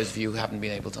sorry for those of you who haven't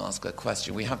been able to ask a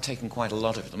question. We have taken quite a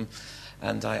lot of them,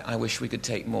 and I wish we could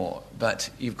take more. But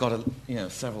you've got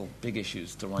several big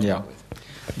issues to wind up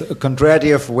with. The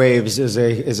Kondratiev waves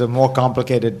is a more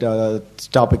complicated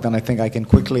topic than I think I can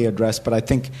quickly address. But I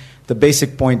think the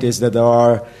basic point is that there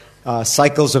are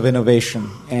cycles of innovation,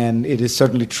 and it is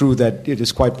certainly true that it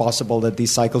is quite possible that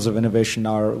these cycles of innovation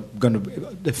are going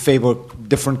to favor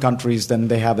different countries than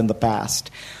they have in the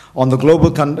past. On the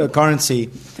global currency,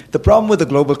 the problem with the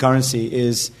global currency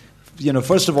is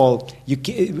first of all,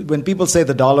 when people say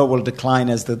the dollar will decline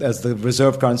as the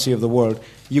reserve currency of the world,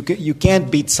 you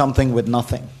can't beat something with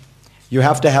nothing. You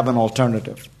have to have an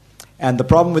alternative. And the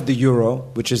problem with the euro,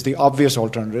 which is the obvious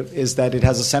alternative, is that it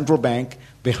has a central bank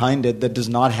behind it that does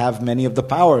not have many of the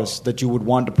powers that you would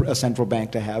want a central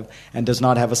bank to have, and does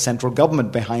not have a central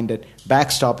government behind it,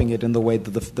 backstopping it in the way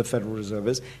that the Federal Reserve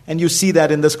is. And you see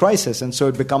that in this crisis, and so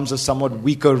it becomes a somewhat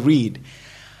weaker reed.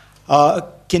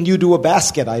 Can you do a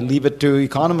basket? I leave it to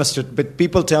economists, but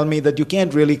people tell me that you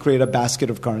can't really create a basket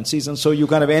of currencies, and so you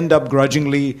kind of end up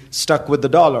grudgingly stuck with the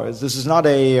dollar. This is not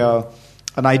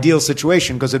an ideal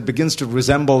situation, because it begins to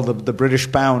resemble the British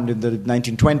pound in the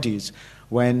 1920s,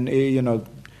 when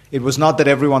it was not that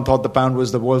everyone thought the pound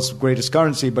was the world's greatest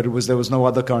currency, but there was no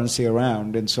other currency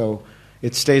around, and so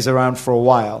it stays around for a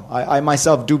while. I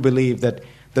myself do believe that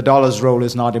the dollar's role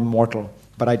is not immortal,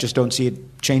 but I just don't see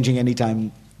it changing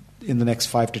anytime in the next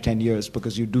 5 to 10 years,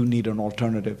 because you do need an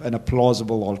alternative, and a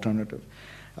plausible alternative.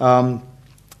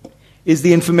 Is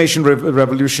the information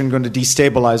revolution going to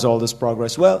destabilize all this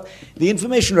progress? Well, the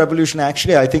information revolution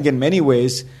actually, I think in many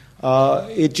ways,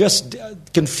 it just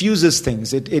confuses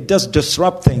things. It does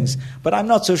disrupt things. But I'm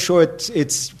not so sure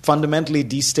it's fundamentally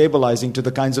destabilizing to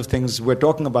the kinds of things we're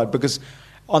talking about. Because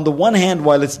on the one hand,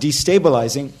 while it's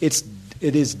destabilizing,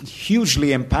 it is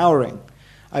hugely empowering.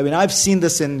 I mean, I've seen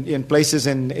this in places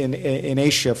in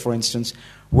Asia, for instance,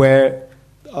 where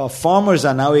farmers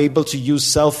are now able to use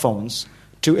cell phones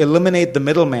to eliminate the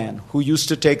middleman who used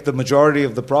to take the majority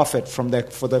of the profit for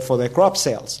their crop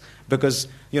sales, because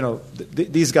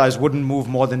these guys wouldn't move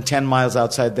more than 10 miles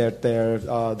outside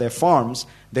their farms.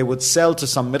 They would sell to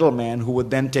some middleman who would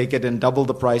then take it and double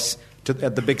the price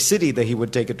at the big city that he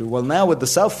would take it to. Well, now with the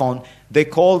cell phone, they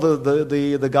call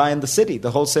the guy in the city,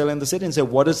 the wholesaler in the city, and say,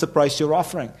 "What is the price you're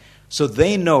offering?" So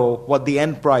they know what the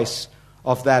end price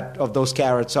of those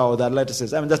carrots are, or that lettuce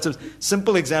is. I mean, that's a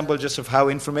simple example just of how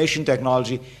information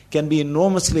technology can be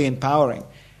enormously empowering.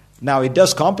 Now, it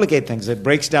does complicate things. It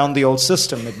breaks down the old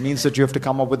system. It means that you have to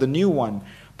come up with a new one.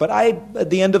 But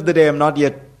at the end of the day,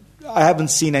 I haven't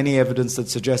seen any evidence that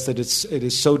suggests that it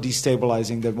is so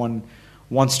destabilizing that one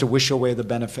wants to wish away the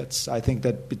benefits. I think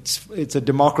that it's a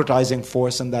democratizing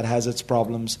force, and that has its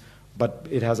problems, but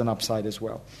it has an upside as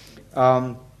well.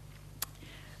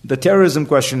 The terrorism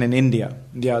question in India.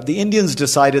 Yeah, the Indians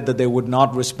decided that they would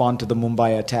not respond to the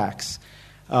Mumbai attacks.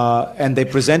 And they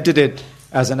presented it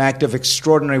as an act of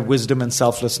extraordinary wisdom and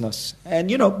selflessness.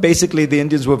 And, basically the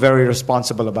Indians were very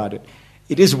responsible about it.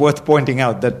 It is worth pointing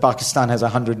out that Pakistan has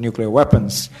 100 nuclear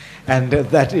weapons, and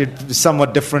that it's a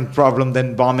somewhat different problem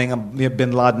than bombing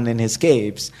bin Laden in his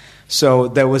caves. So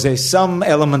there was some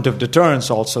element of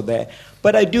deterrence also there.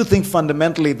 But I do think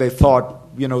fundamentally they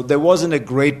thought, there wasn't a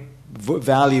great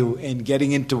value in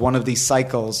getting into one of these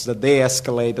cycles that they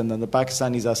escalate and then the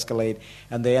Pakistanis escalate,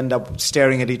 and they end up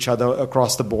staring at each other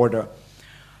across the border.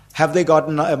 Have they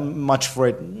gotten much for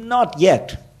it? Not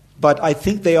yet, but I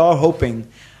think they are hoping.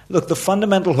 Look, the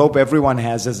fundamental hope everyone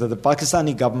has is that the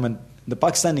Pakistani government, the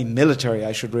Pakistani military,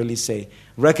 I should really say,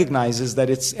 recognizes that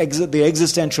the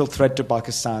existential threat to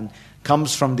Pakistan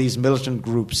comes from these militant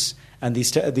groups and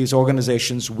these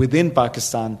organizations within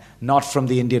Pakistan, not from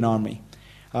the Indian army.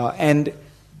 Until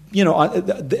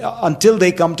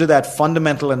they come to that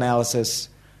fundamental analysis,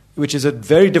 which is a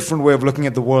very different way of looking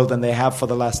at the world than they have for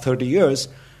the last 30 years,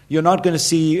 you're not going to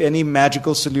see any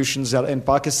magical solutions in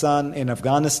Pakistan, in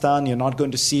Afghanistan. You're not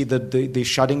going to see the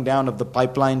shutting down of the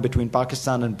pipeline between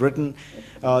Pakistan and Britain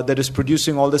that is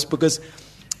producing all this, because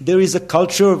there is a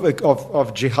culture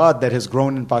of jihad that has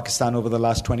grown in Pakistan over the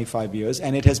last 25 years,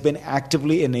 and it has been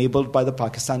actively enabled by the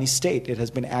Pakistani state. It has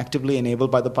been actively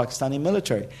enabled by the Pakistani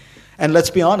military. And let's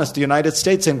be honest, the United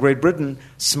States and Great Britain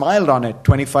smiled on it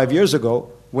 25 years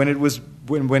ago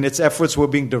when its efforts were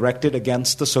being directed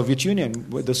against the Soviet Union,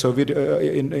 with the Soviet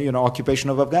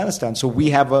occupation of Afghanistan. So we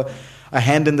have a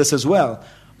hand in this as well.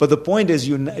 But the point is,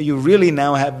 you really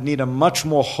now need a much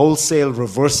more wholesale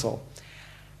reversal.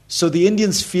 So the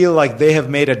Indians feel like they have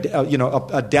made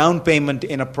a down payment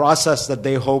in a process that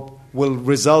they hope will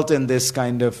result in this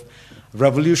kind of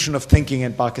revolution of thinking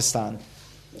in Pakistan.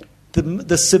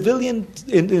 The civilians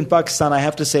in Pakistan, I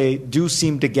have to say, do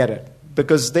seem to get it,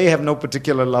 because they have no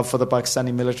particular love for the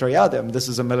Pakistani military either. I mean, this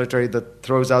is a military that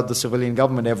throws out the civilian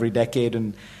government every decade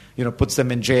and puts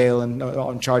them in jail and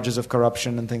on charges of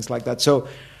corruption and things like that. So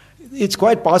it's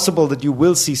quite possible that you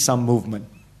will see some movement.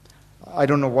 I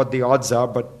don't know what the odds are,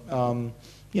 but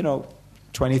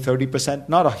 20-30%,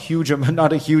 not a huge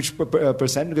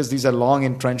percent, because these are long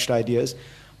entrenched ideas.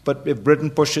 But if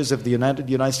Britain pushes, if the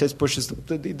United States pushes,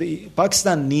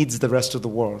 Pakistan needs the rest of the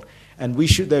world. And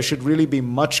there should really be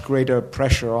much greater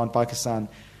pressure on Pakistan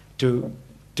to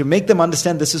make them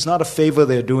understand this is not a favor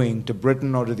they're doing to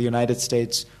Britain or to the United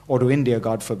States or to India,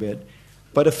 God forbid,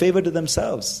 but a favor to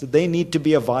themselves. They need to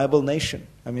be a viable nation.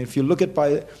 I mean, if you look at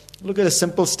a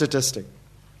simple statistic,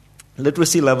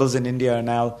 literacy levels in India are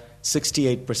now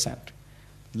 68%.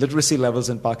 Literacy levels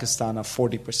in Pakistan are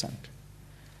 40%.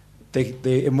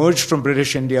 They emerged from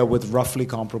British India with roughly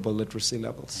comparable literacy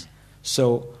levels.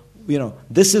 So,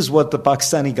 this is what the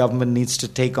Pakistani government needs to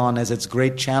take on as its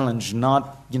great challenge,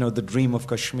 not, the dream of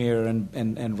Kashmir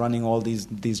and running all these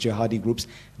jihadi groups.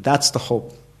 That's the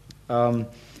hope.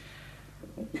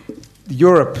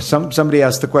 Europe, somebody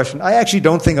asked the question. I actually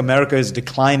don't think America is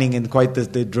declining in quite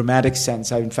the dramatic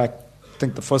sense. I, in fact,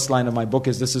 think the first line of my book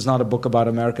is, this is not a book about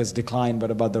America's decline,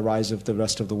 but about the rise of the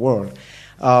rest of the world.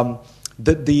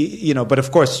 But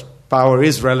of course, power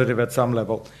is relative at some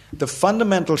level. The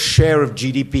fundamental share of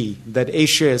GDP that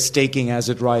Asia is taking as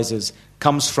it rises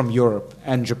comes from Europe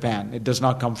and Japan. It does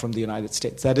not come from the United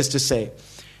States. That is to say,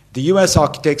 the U.S.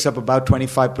 takes up about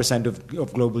 25%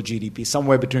 of global GDP,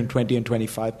 somewhere between 20 and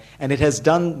 25, and it has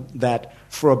done that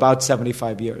for about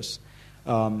 75 years.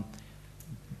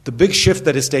 The big shift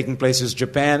that is taking place is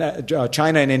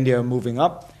China and India are moving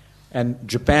up, and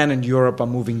Japan and Europe are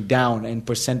moving down in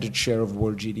percentage share of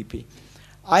world GDP.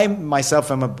 I myself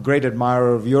am a great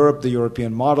admirer of Europe, the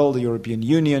European model, the European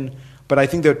Union, but I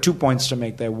think there are 2 points to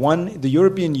make there. One, the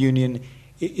European Union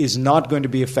is not going to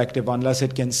be effective unless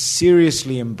it can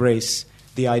seriously embrace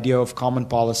the idea of common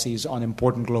policies on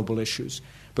important global issues,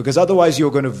 because otherwise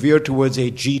you're going to veer towards a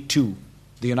G2,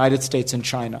 the United States and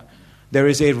China. There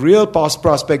is a real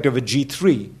prospect of a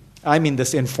G3. I mean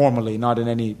this informally, not in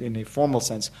any formal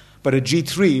sense, but a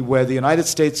G3 where the United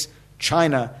States,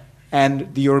 China,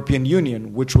 and the European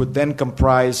Union, which would then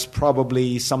comprise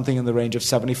probably something in the range of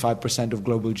 75% of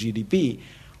global GDP,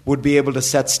 would be able to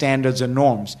set standards and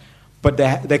norms. But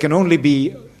there can only be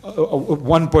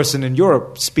one person in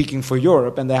Europe speaking for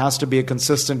Europe, and there has to be a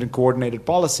consistent and coordinated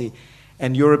policy.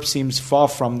 And Europe seems far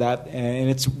from that, and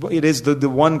it is the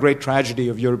one great tragedy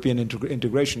of European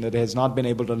integration, that it has not been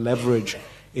able to leverage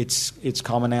its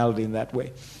commonality in that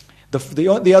way.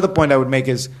 The other point I would make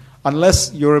is,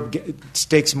 unless Europe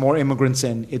takes more immigrants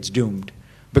in, it's doomed.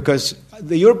 Because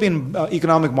the European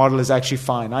economic model is actually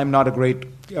fine. I'm not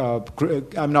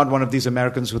one of these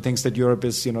Americans who thinks that Europe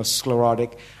is,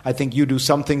 sclerotic. I think you do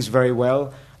some things very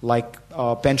well, like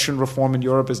pension reform in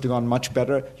Europe has gone much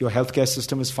better. Your healthcare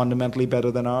system is fundamentally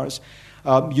better than ours.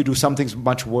 You do some things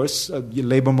much worse.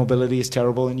 Labor mobility is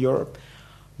terrible in Europe.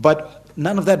 But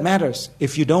none of that matters.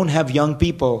 If you don't have young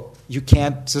people, you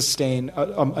can't sustain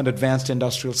an advanced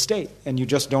industrial state, and you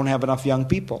just don't have enough young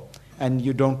people, and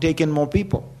you don't take in more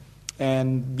people.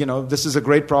 And, this is a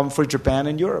great problem for Japan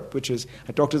and Europe, which is,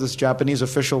 I talked to this Japanese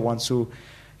official once who,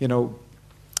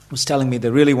 was telling me they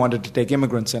really wanted to take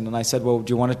immigrants in, and I said, well,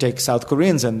 do you want to take South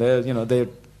Koreans in? They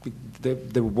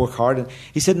work hard. And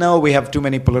he said, no, we have too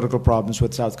many political problems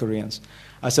with South Koreans.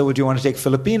 I said, well, do you want to take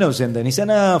Filipinos in then? He said,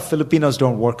 no, Filipinos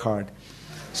don't work hard.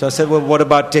 So I said, well, what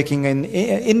about taking in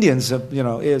Indians,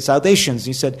 South Asians?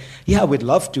 He said, yeah, we'd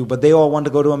love to, but they all want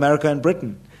to go to America and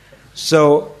Britain.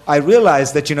 So I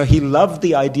realized that, he loved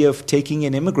the idea of taking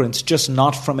in immigrants, just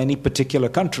not from any particular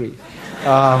country.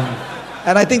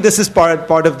 And I think this is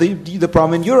part of the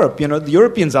problem in Europe. The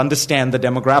Europeans understand the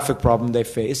demographic problem they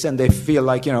face, and they feel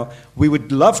like, we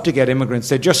would love to get immigrants.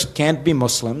 They just can't be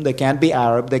Muslim. They can't be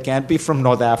Arab. They can't be from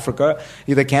North Africa.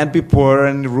 They can't be poor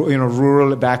in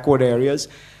rural, backward areas.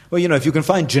 Well, if you can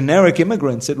find generic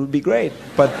immigrants, it would be great,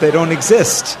 but they don't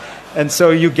exist. And so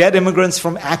you get immigrants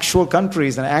from actual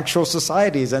countries and actual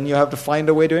societies, and you have to find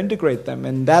a way to integrate them.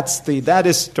 And that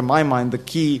is, to my mind, the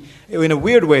key. In a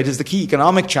weird way, it is the key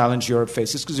economic challenge Europe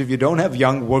faces, because if you don't have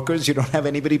young workers, you don't have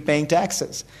anybody paying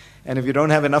taxes. And if you don't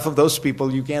have enough of those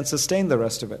people, you can't sustain the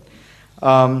rest of it.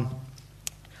 On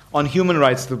human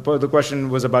rights, the question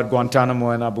was about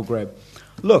Guantanamo and Abu Ghraib.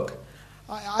 Look,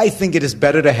 I think it is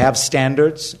better to have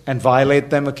standards and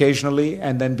violate them occasionally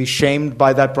and then be shamed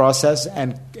by that process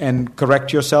and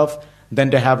correct yourself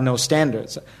than to have no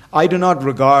standards. I do not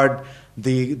regard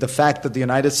the fact that the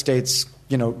United States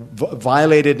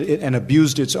violated and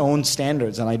abused its own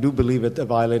standards, and I do believe it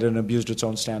violated and abused its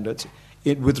own standards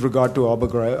with regard to Abu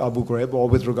Ghraib or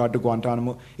with regard to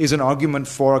Guantanamo, is an argument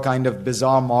for a kind of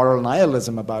bizarre moral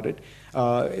nihilism about it.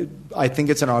 I think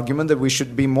it's an argument that we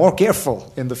should be more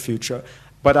careful in the future,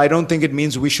 but I don't think it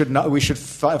means we should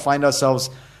find ourselves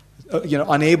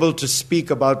unable to speak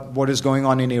about what is going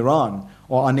on in Iran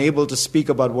or unable to speak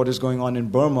about what is going on in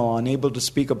Burma, or unable to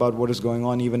speak about what is going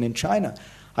on even in China.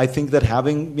 I think that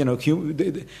having,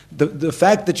 the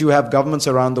fact that you have governments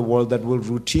around the world that will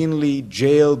routinely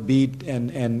jail, beat,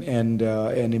 and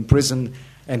imprison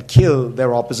and kill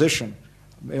their opposition,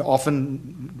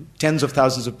 often tens of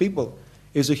thousands of people,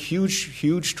 is a huge,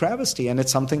 huge travesty. And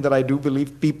it's something that I do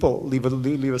believe people, leave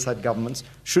aside governments,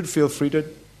 should feel free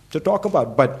to talk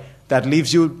about. But that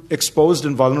leaves you exposed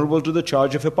and vulnerable to the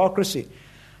charge of hypocrisy.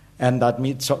 And that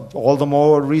means all the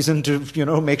more reason to,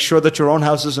 make sure that your own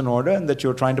house is in order and that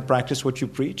you're trying to practice what you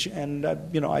preach. And,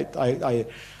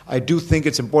 I do think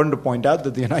it's important to point out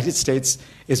that the United States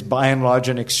is by and large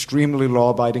an extremely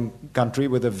law-abiding country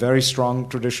with a very strong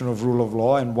tradition of rule of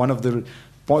law. And one of the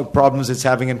problems it's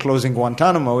having in closing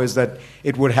Guantanamo is that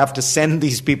it would have to send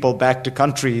these people back to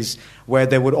countries where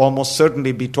they would almost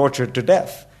certainly be tortured to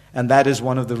death. And that is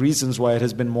one of the reasons why it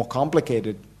has been more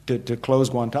complicated to close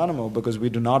Guantanamo, because we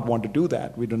do not want to do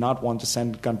that. We do not want to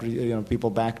send people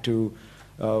back to,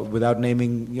 without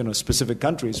naming specific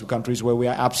countries where we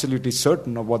are absolutely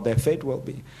certain of what their fate will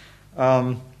be.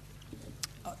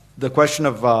 The question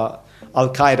of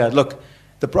Al-Qaeda, look,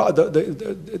 the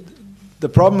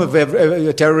problem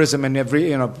of terrorism and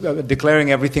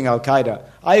declaring everything Al-Qaeda,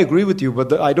 I agree with you,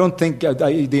 but I don't think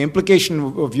the implication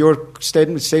of your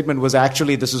statement was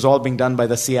actually this is all being done by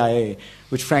the CIA,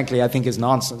 which frankly I think is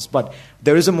nonsense. But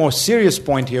there is a more serious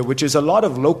point here, which is a lot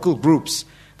of local groups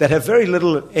that have very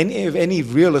little, any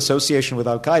real association with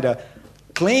Al-Qaeda,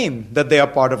 claim that they are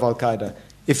part of Al-Qaeda.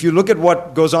 If you look at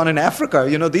what goes on in Africa,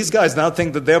 these guys now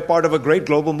think that they're part of a great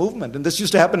global movement. And this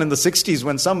used to happen in the 60s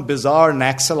when some bizarre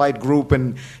Naxalite group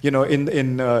in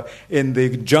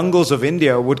the jungles of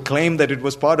India would claim that it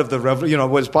was part of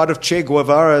was part of Che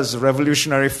Guevara's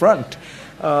Revolutionary Front.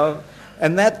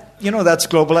 And that, that's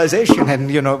globalization.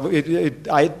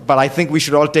 And, but I think we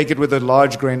should all take it with a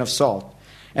large grain of salt.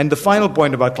 And the final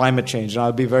point about climate change, and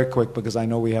I'll be very quick because I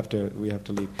know we have to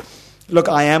leave. Look,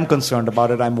 I am concerned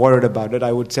about it. I'm worried about it.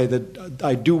 I would say that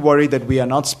I do worry that we are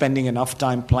not spending enough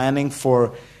time planning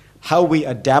for how we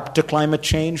adapt to climate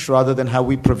change rather than how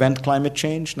we prevent climate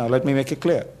change. Now, let me make it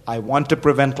clear. I want to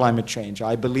prevent climate change.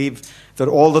 I believe that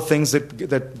all the things that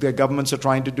the governments are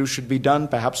trying to do should be done.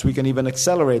 Perhaps we can even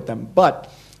accelerate them.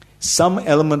 But some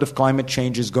element of climate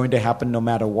change is going to happen no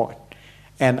matter what.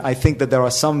 And I think that there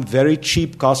are some very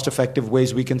cheap, cost-effective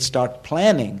ways we can start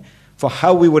planning for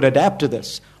how we would adapt to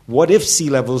this. What if sea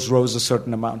levels rose a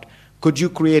certain amount? Could you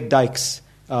create dikes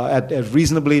at a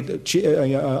reasonable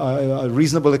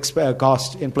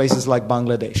cost in places like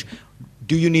Bangladesh?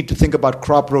 Do you need to think about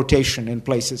crop rotation in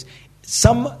places?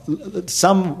 Some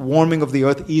warming of the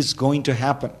earth is going to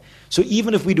happen. So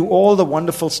even if we do all the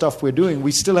wonderful stuff we're doing,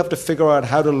 we still have to figure out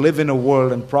how to live in a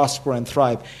world and prosper and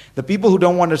thrive. The people who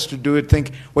don't want us to do it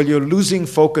think, well, you're losing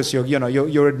focus,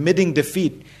 you're admitting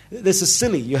defeat. This is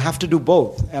silly. You have to do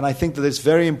both. And I think that it's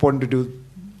very important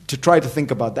to try to think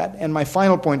about that. And my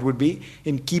final point would be,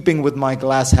 in keeping with my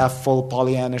glass half full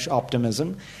Pollyannish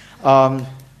optimism,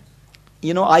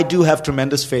 I do have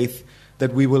tremendous faith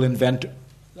that we will invent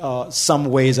some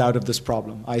ways out of this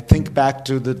problem. I think back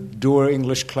to the dour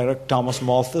English cleric Thomas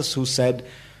Malthus, who said,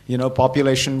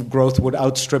 population growth would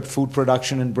outstrip food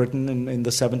production in Britain in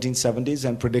the 1770s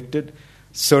and predicted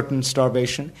certain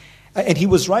starvation. And he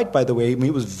was right, by the way.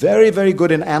 He was very, very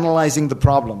good in analyzing the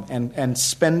problem and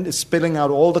spilling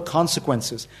out all the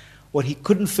consequences. What he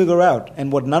couldn't figure out,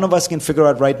 and what none of us can figure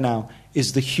out right now,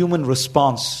 is the human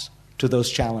response to those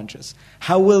challenges.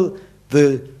 How will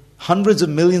the hundreds of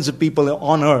millions of people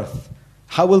on Earth,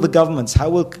 how will the governments, how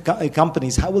will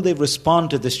companies, how will they respond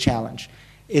to this challenge?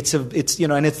 It's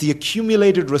the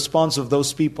accumulated response of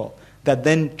those people that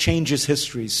then changes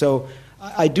history. So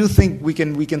I do think we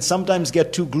can sometimes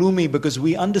get too gloomy because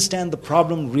we understand the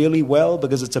problem really well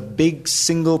because it's a big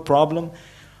single problem,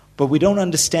 but we don't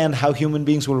understand how human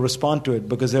beings will respond to it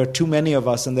because there are too many of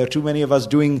us and there are too many of us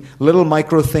doing little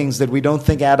micro things that we don't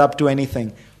think add up to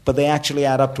anything, but they actually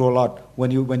add up to a lot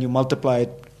when you multiply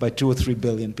it by 2 or 3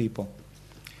 billion people.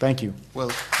 Thank you.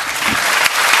 Well.